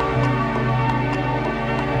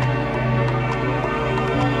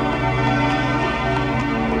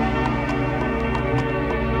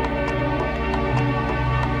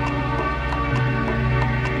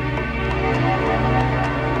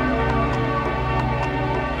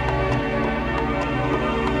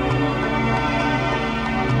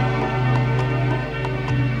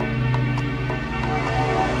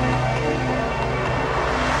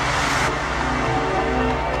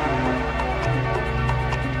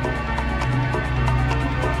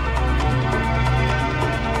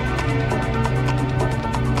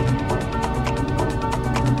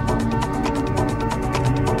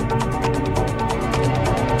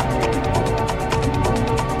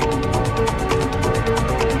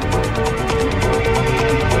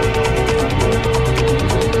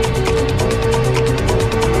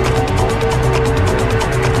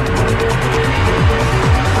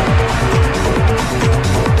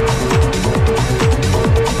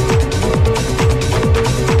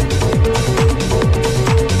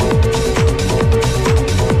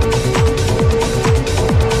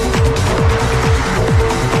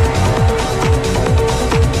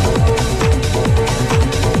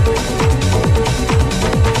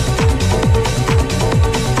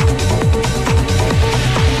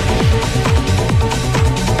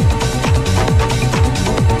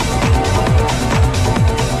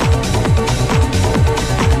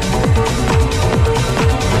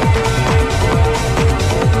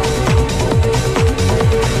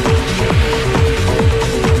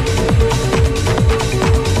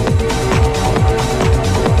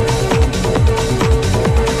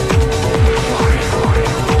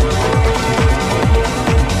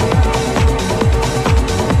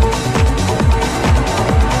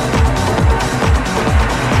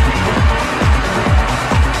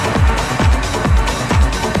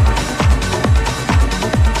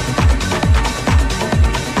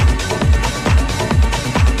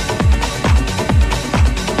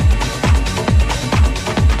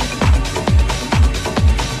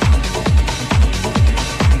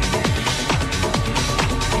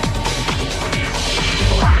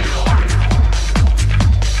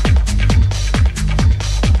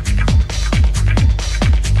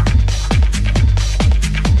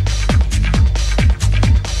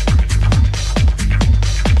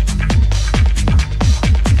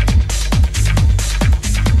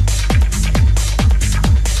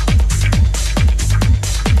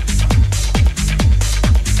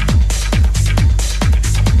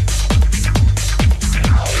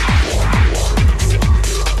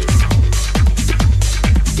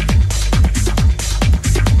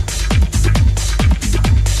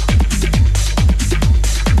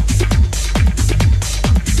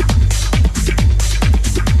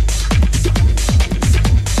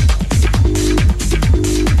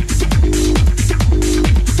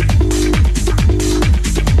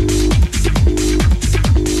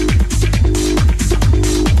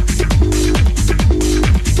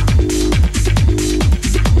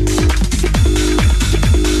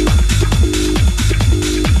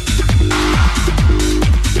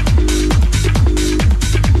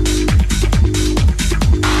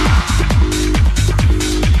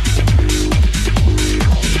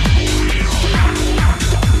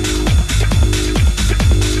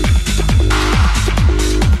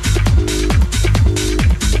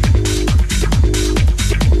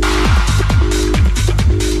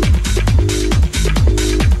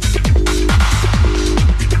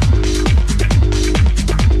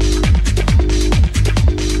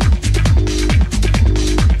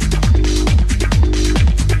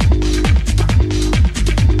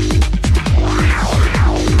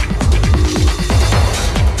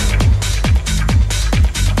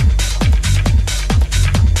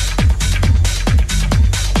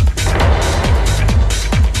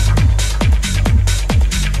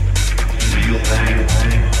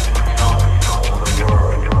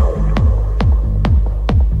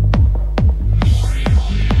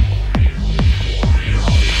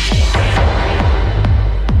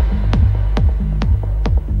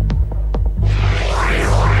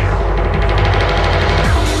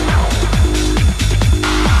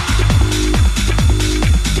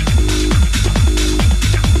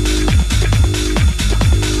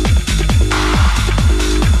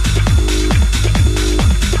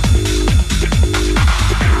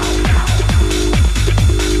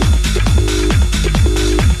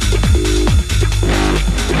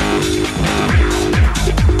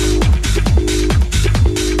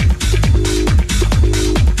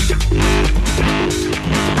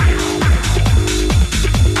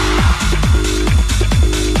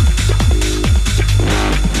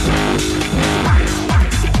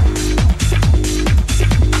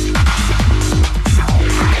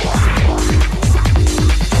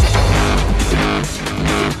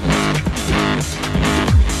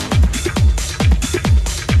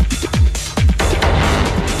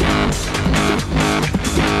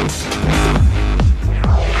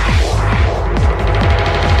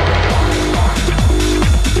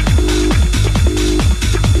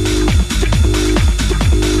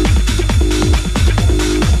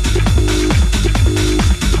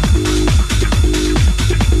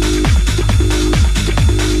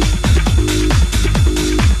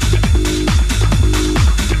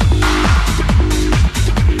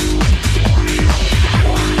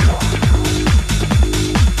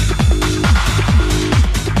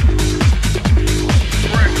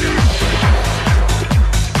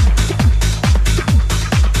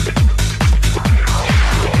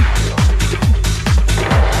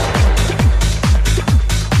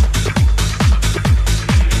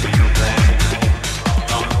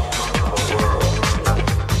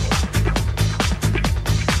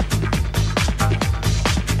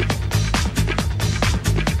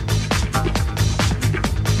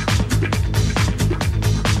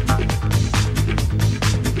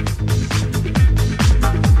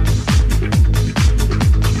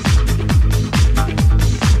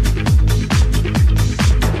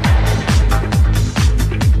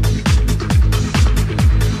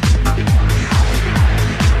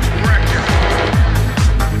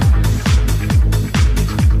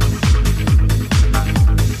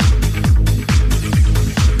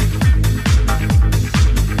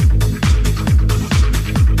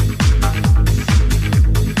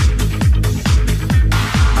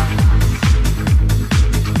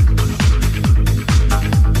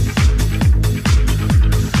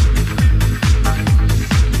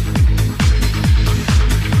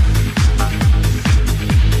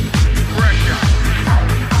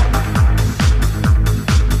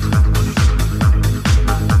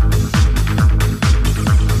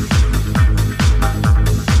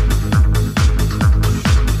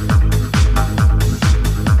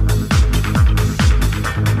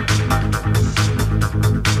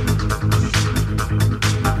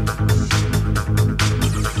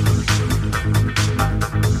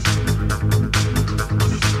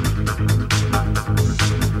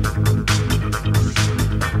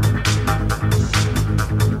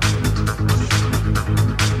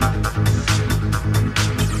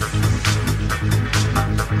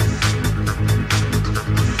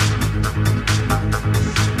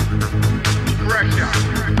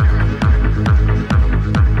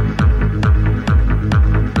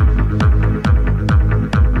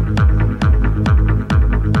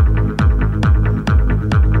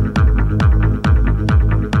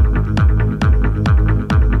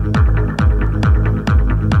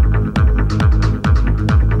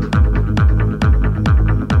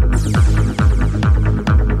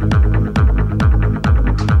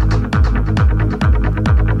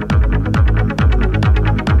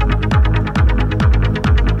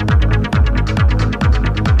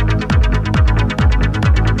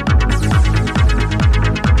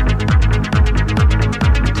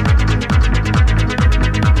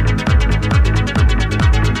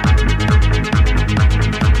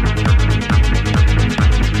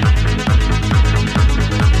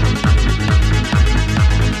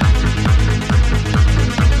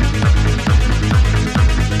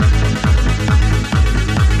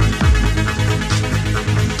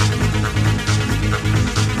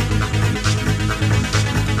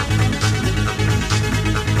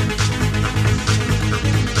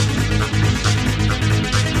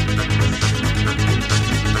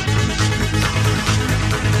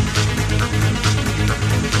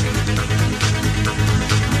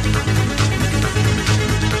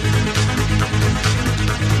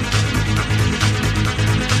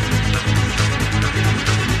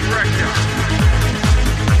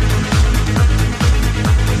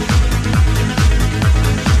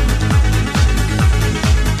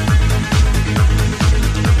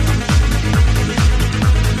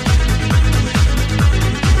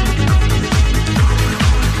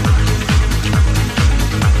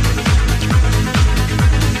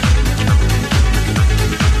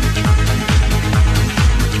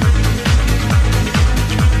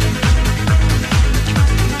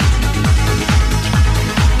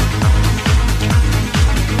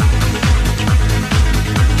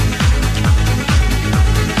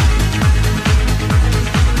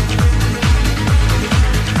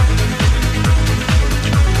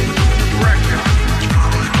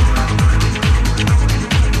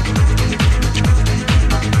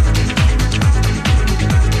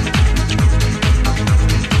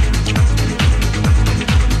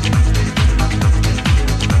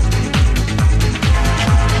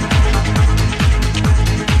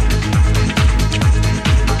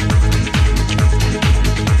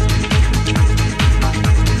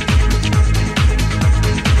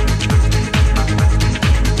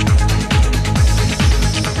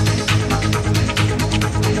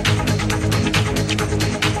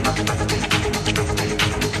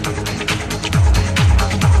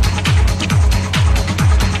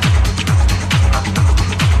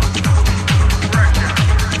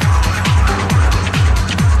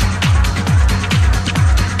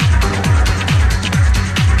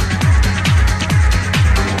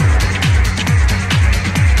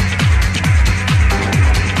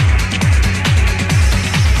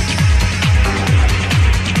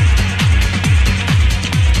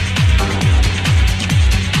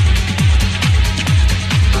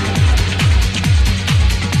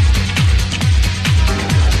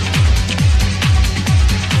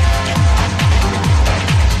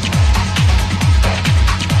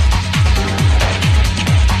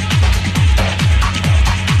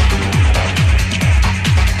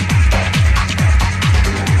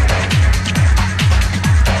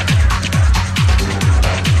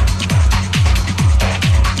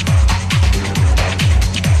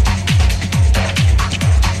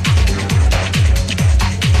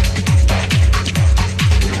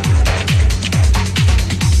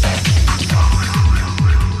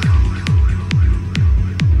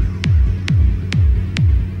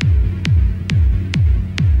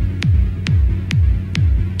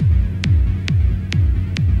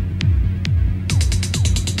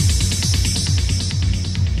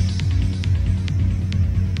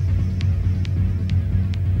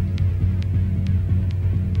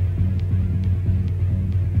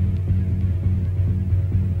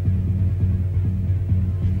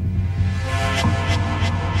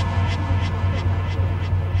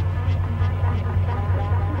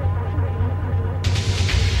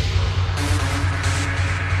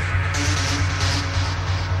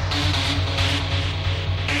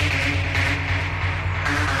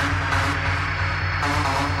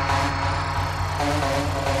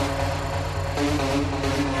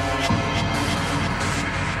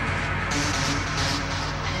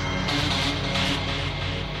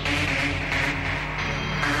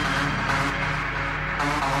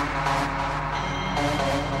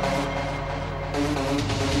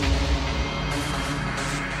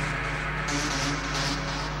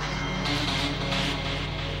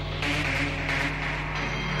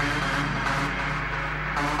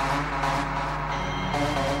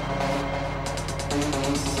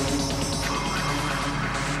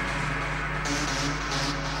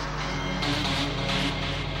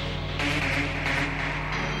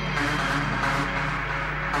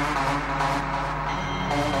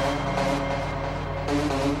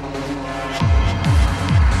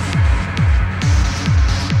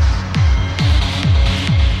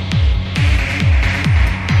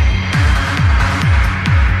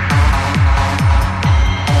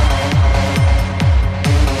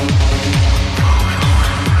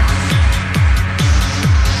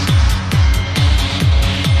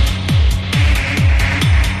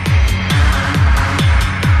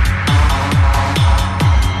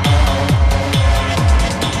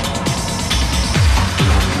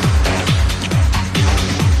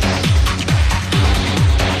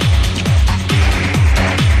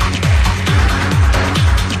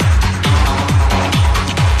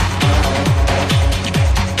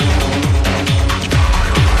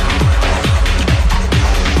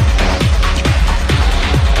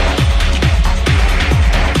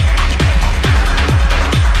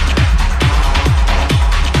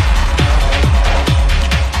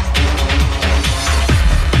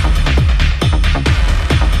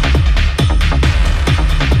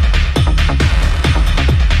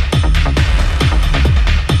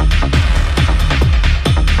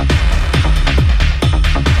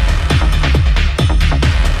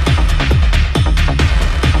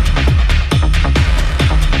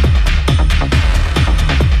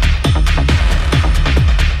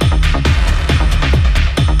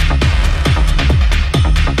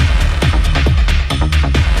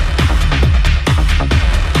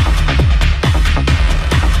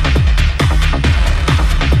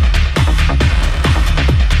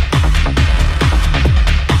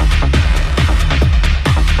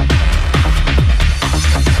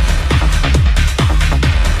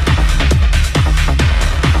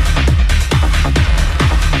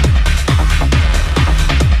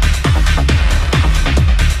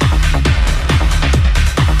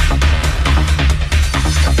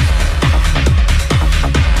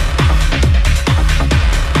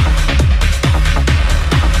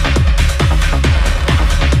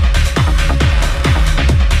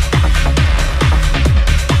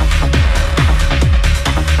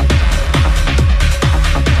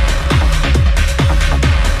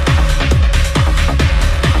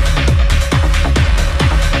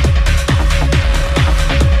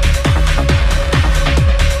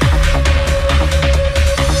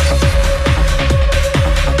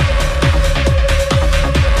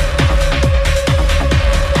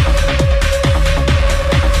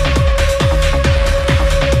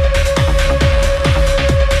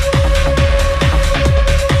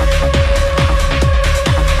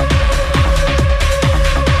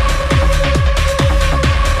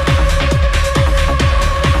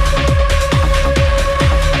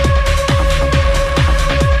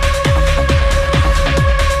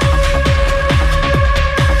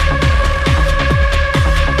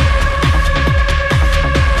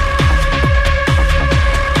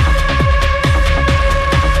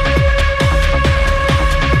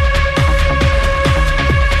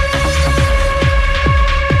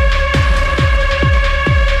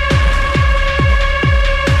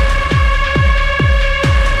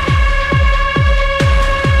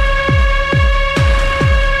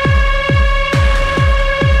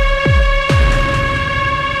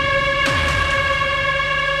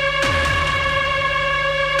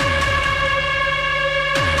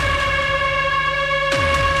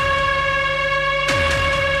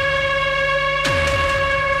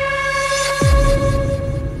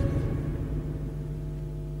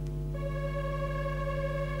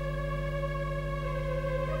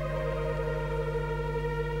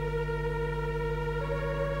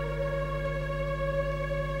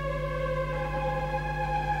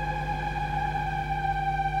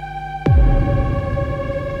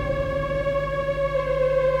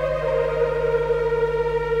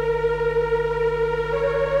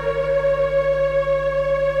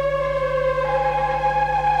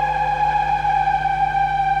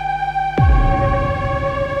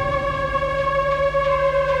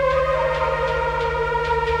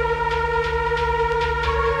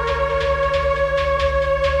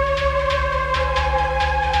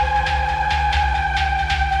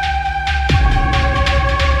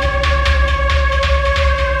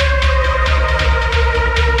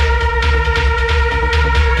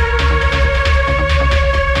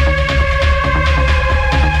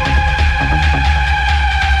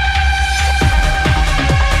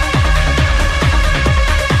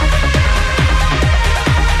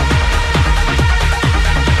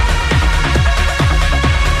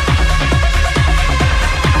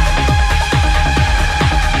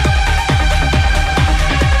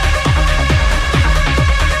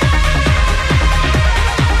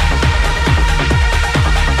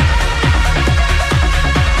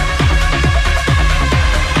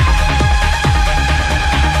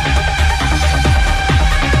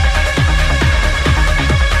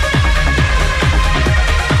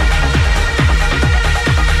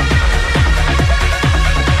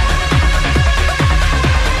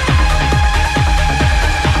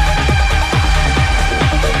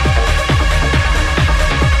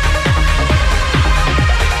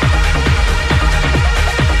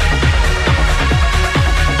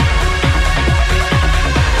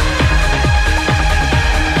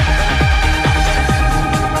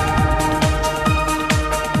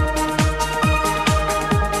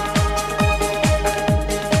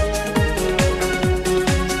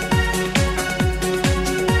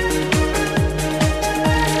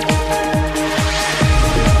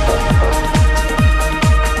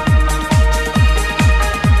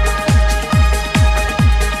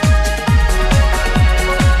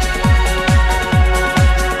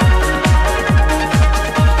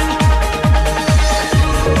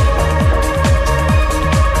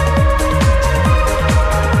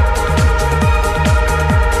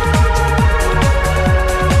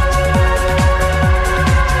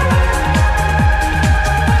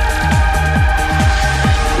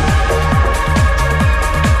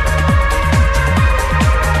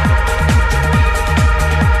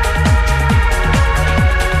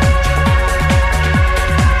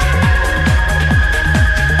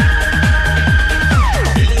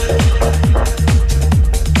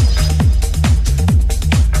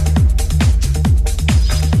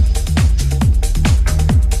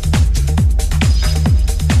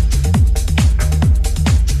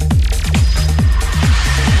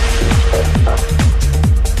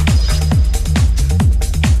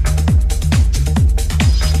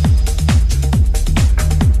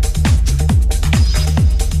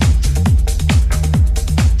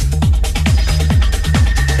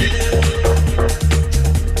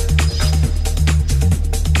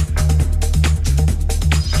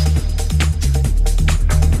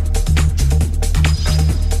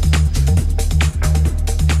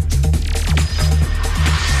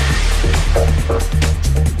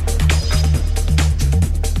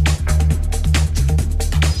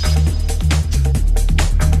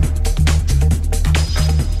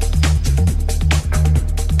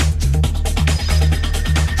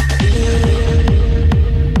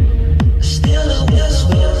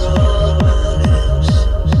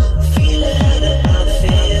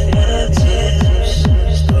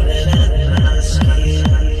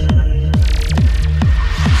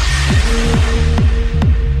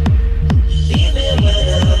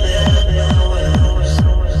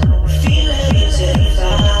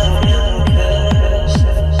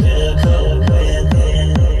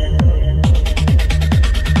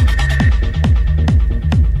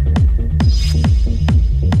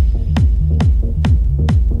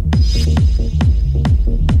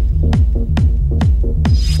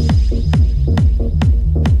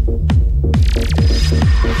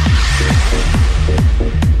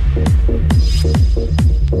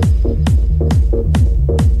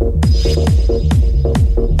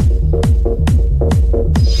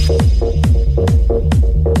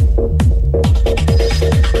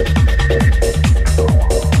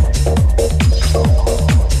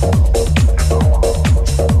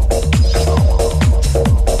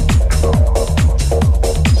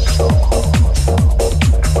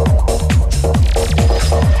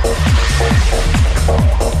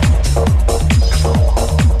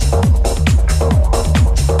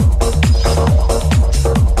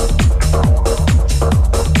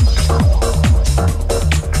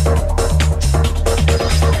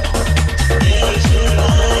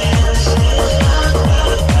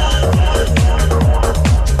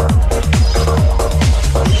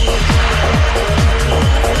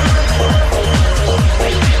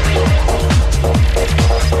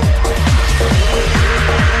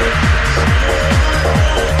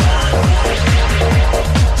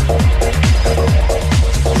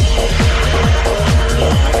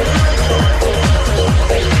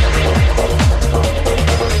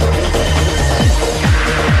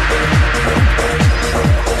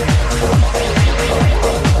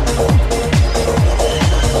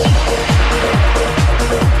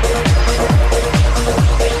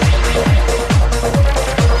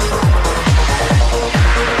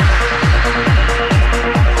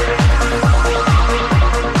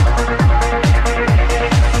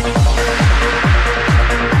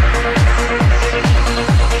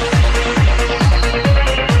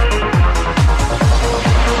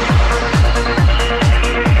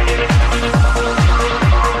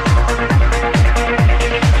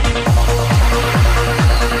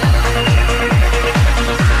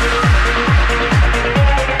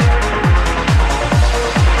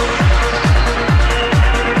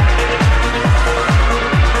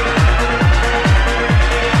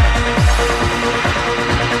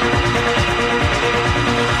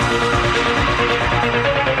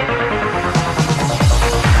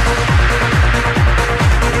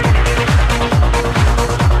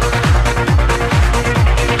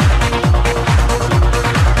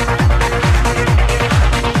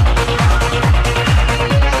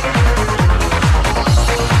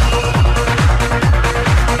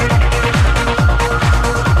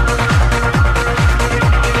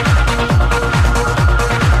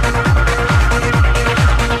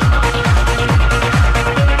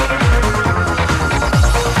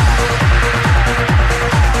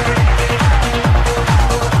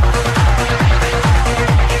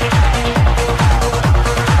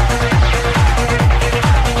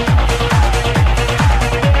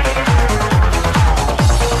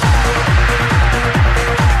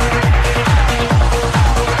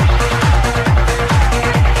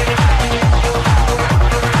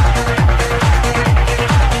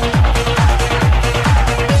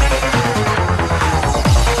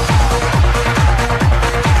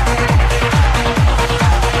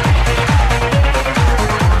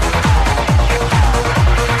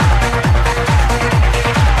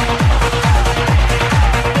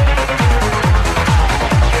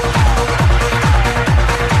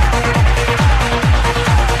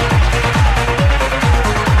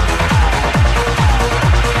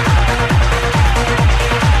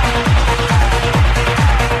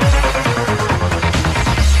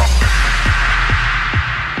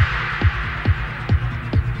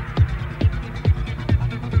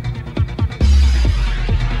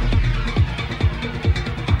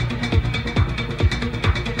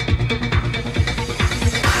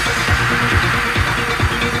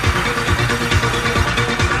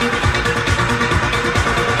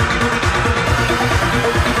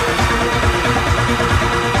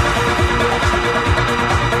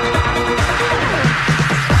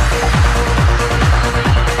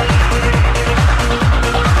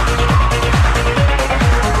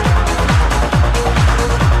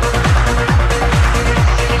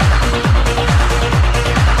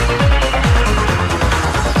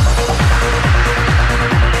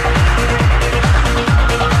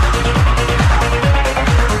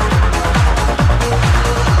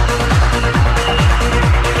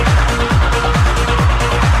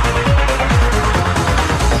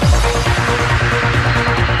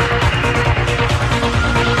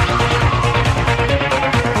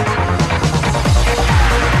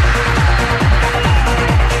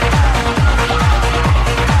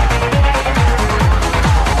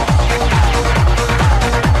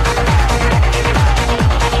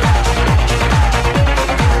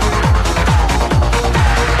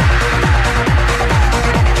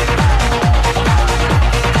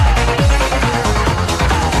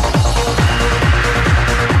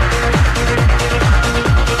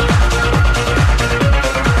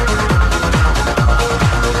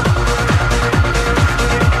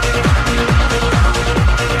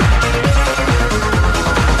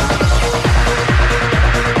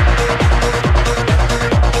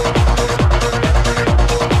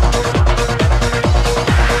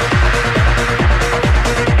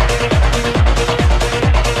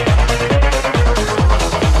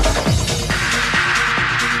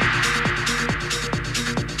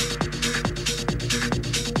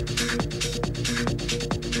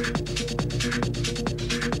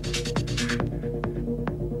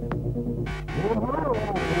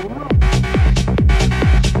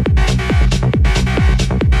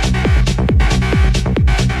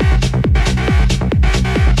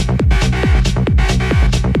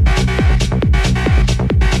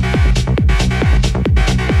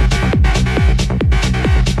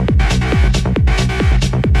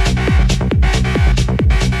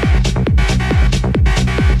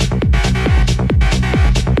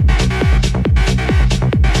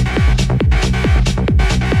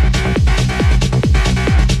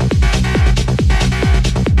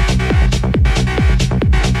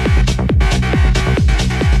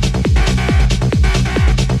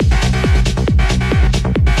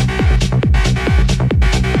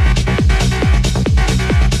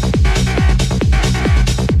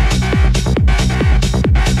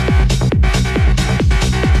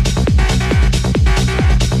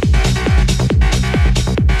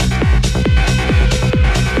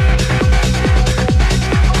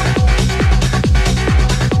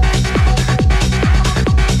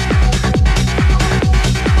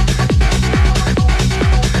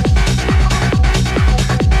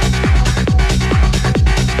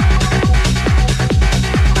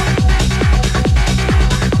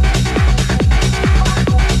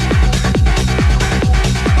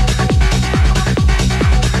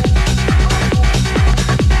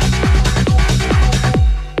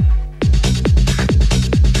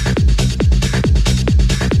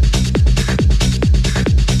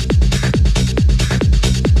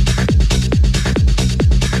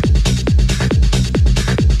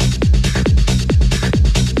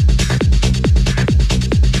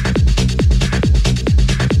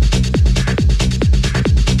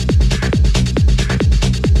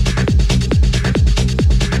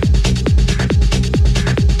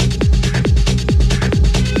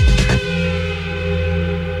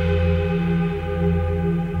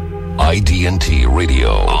 IDT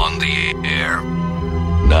Radio. On the air.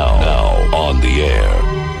 Now on the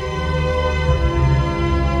air.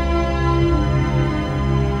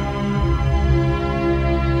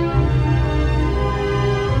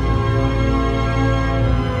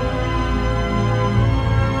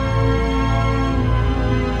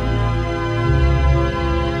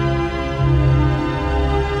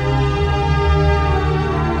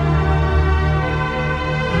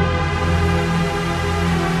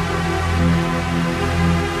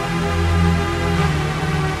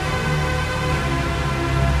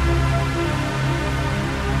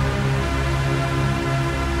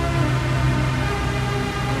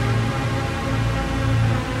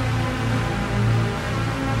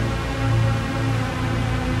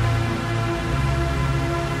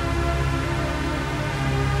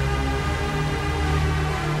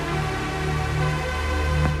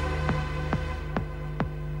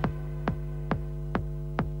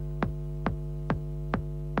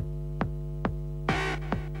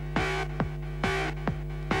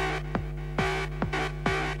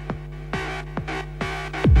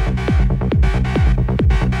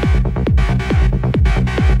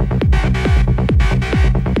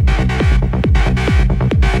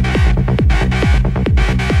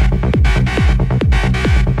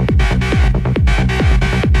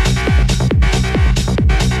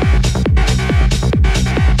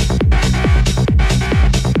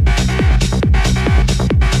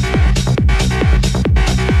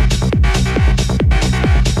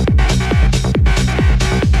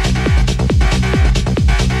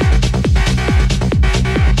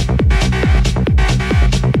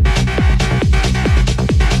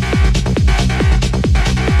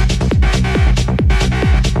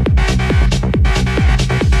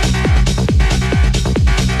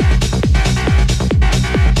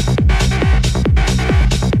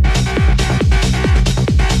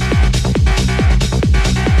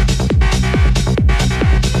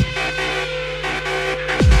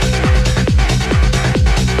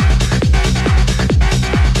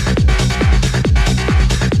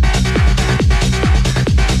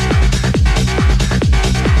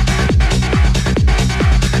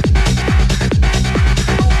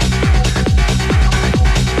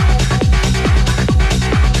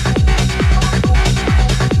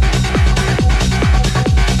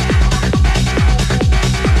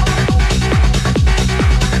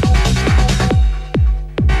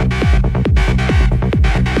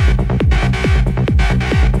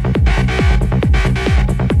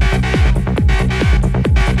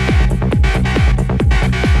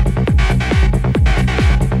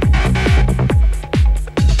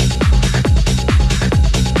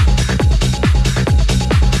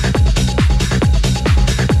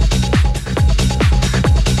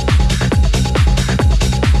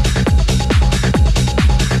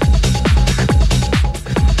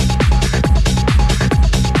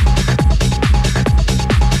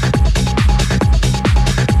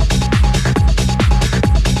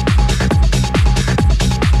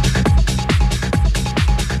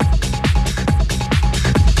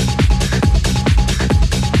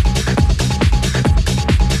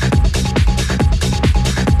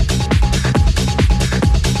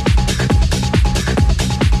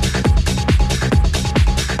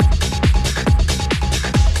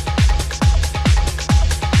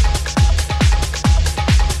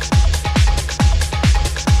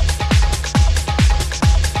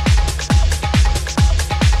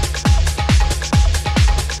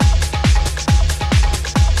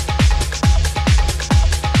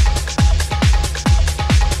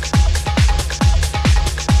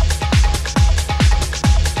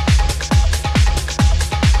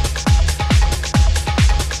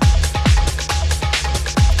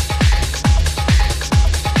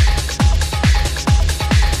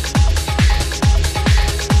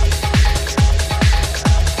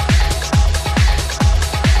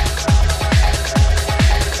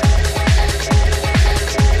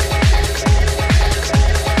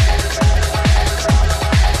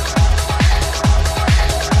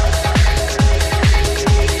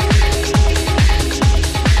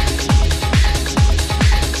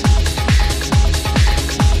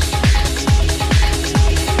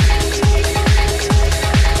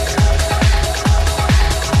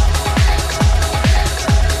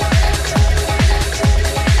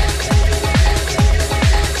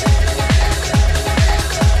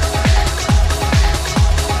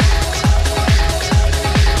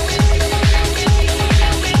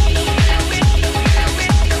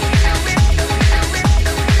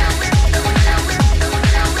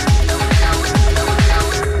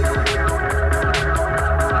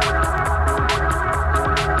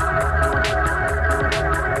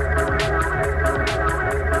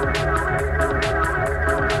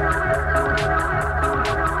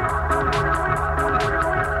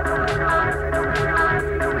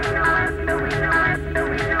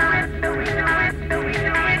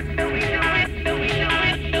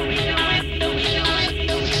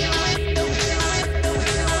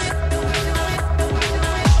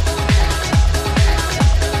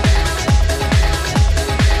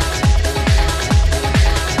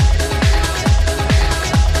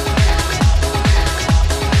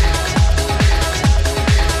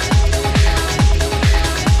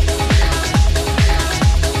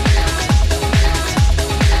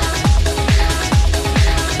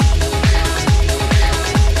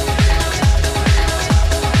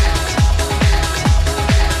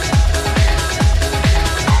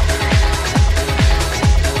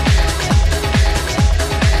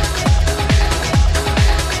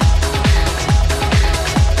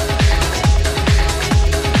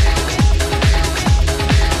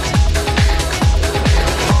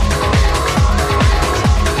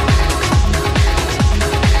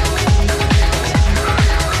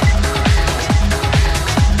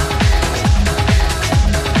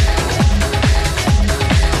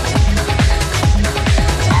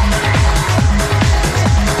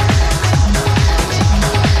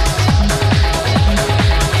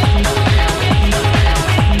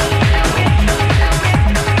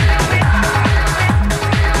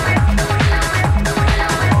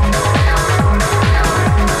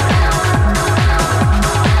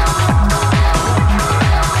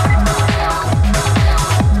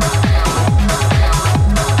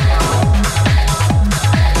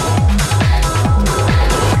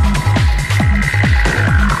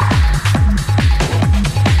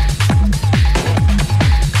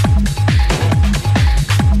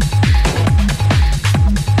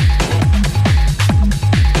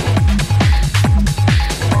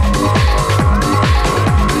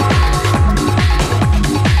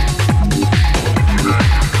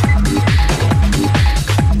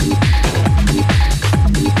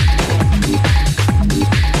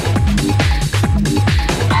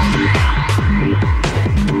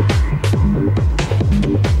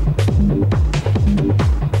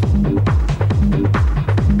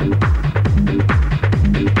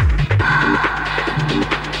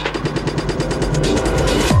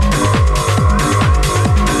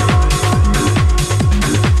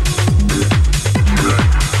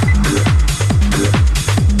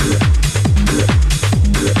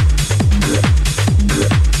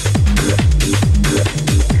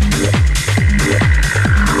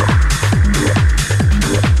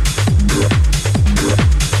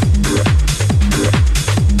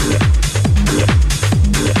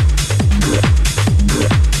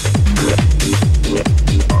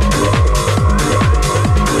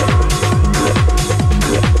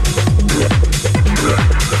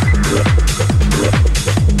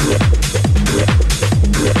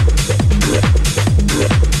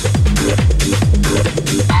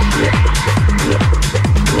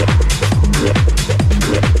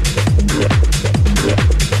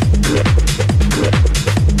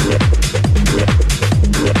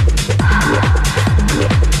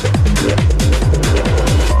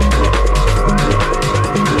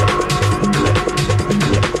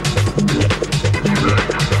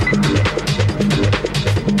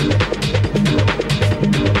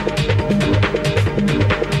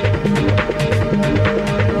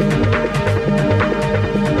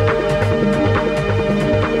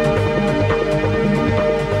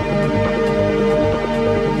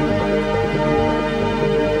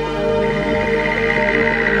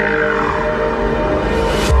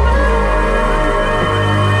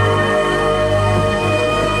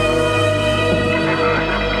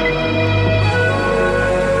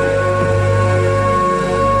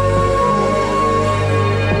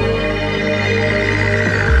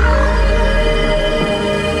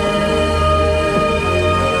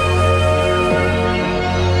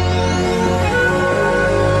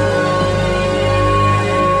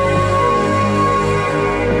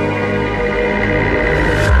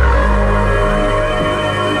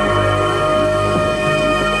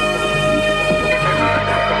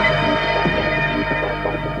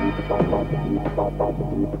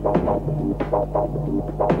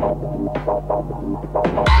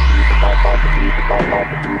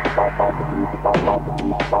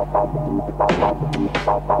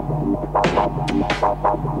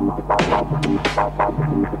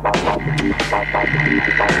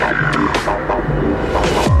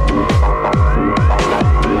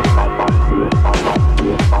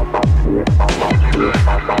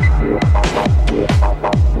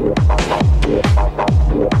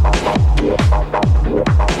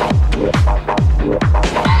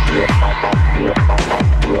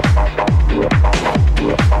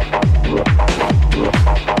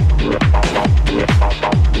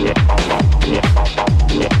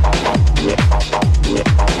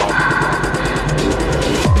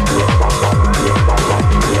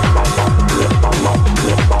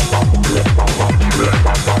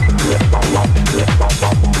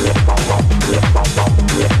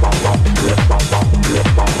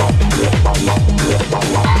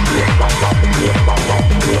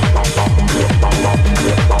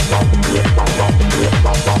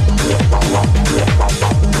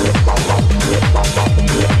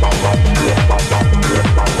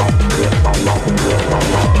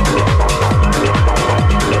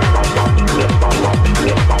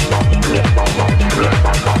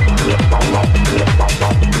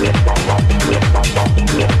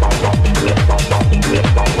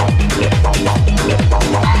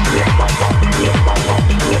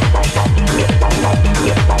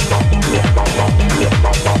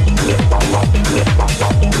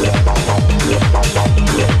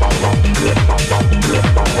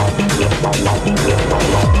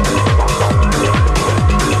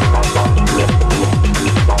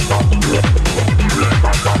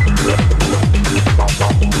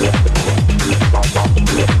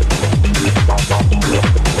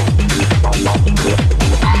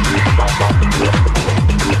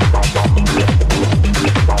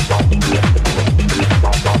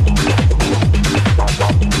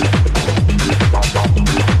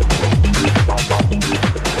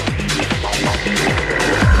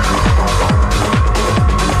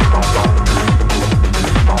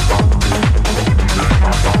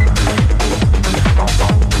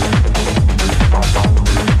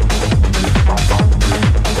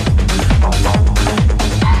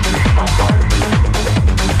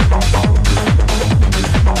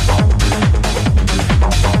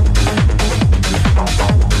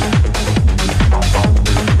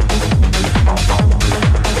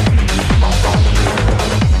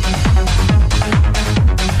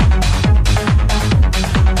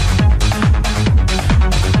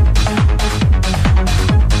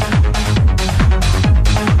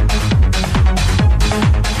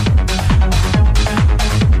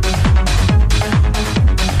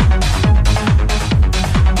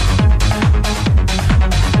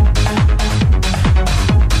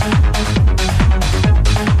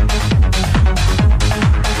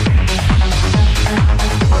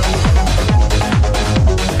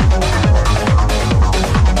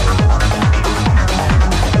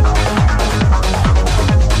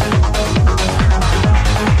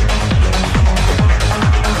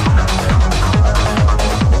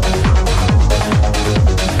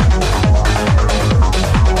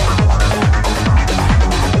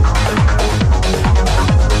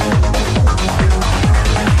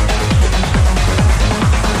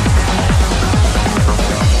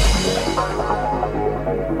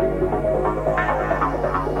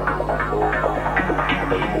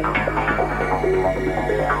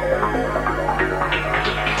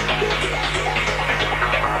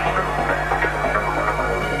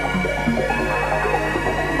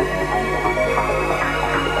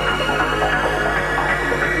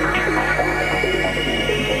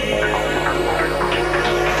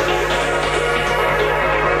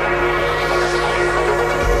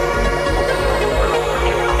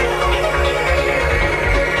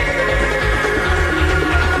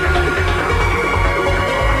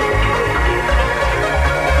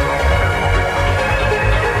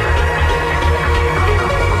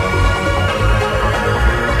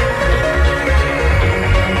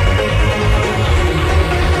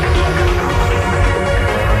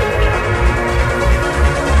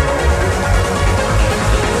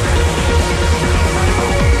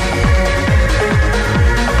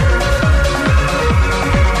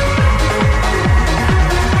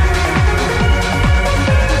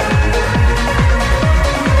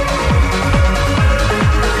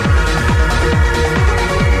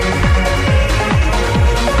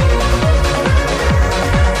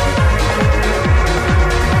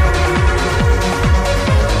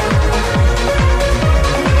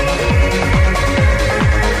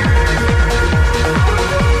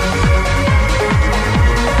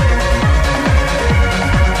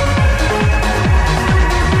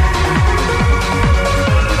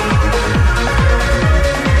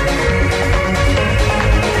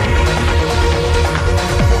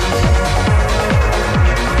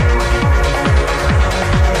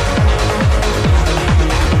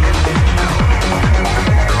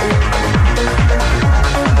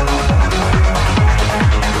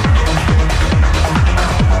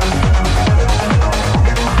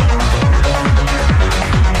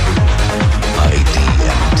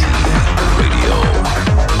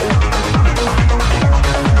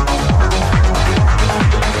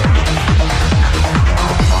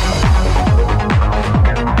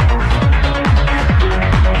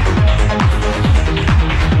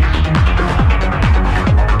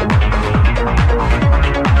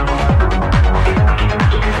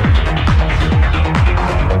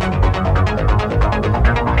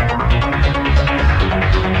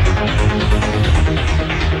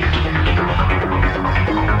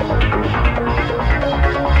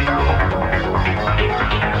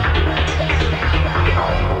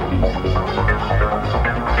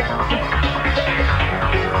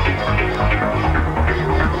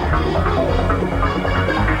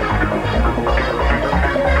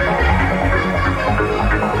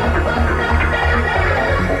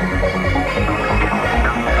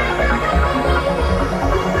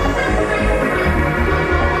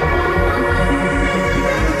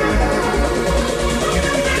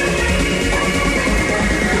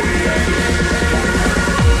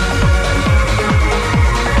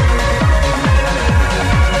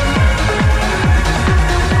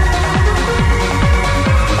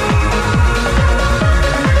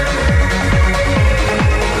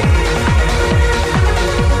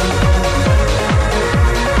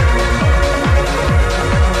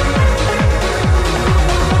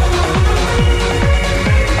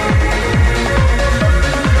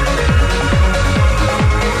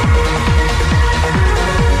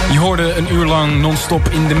 hoorde een uur lang non-stop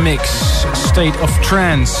in de mix. State of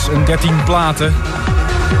Trance, een 13 platen.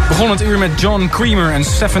 Begon het uur met John Creamer en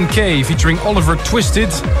 7K featuring Oliver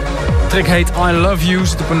Twisted. De track heet I Love You,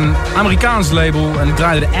 zit op een Amerikaans label en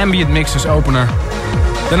draaide de ambient mix als opener.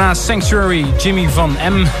 Daarna Sanctuary, Jimmy van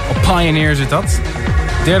M, op Pioneer zit dat.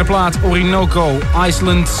 Derde plaat Orinoco,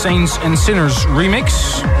 Iceland, Saints and Sinners remix.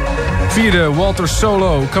 Vierde Walter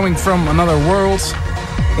Solo, Coming From Another World.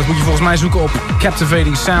 Dat moet je volgens mij zoeken op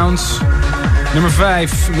Captivating Sounds. Nummer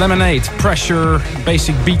 5, Lemonade, Pressure,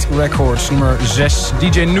 Basic Beat Records. Nummer 6,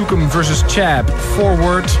 DJ Nukem vs. Chab,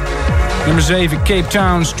 Forward. Nummer 7, Cape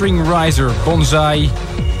Town, String Riser, Bonzai.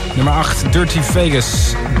 Nummer 8, Dirty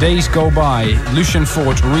Vegas, Days Go By, Lucian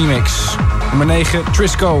Ford remix. Nummer 9,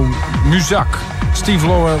 Trisco, Muzak, Steve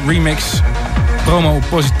Lauer remix. Promo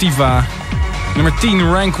Positiva. Nummer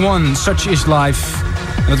 10, Rank 1, Such Is Life.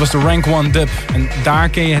 En dat was de Rank 1 dub. En daar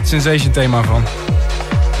ken je het Sensation thema van.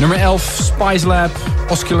 Nummer 11, Spice Lab,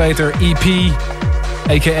 Oscillator EP,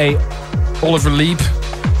 a.k.a. Oliver Leap.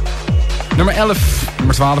 Nummer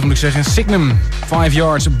 12 moet ik zeggen, Signum, 5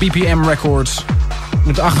 Yards, BPM Records.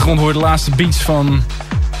 Op de achtergrond hoor je de laatste beats van,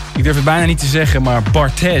 ik durf het bijna niet te zeggen, maar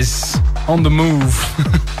Barthez, On The Move.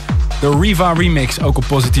 De Riva remix, ook op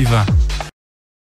Positiva.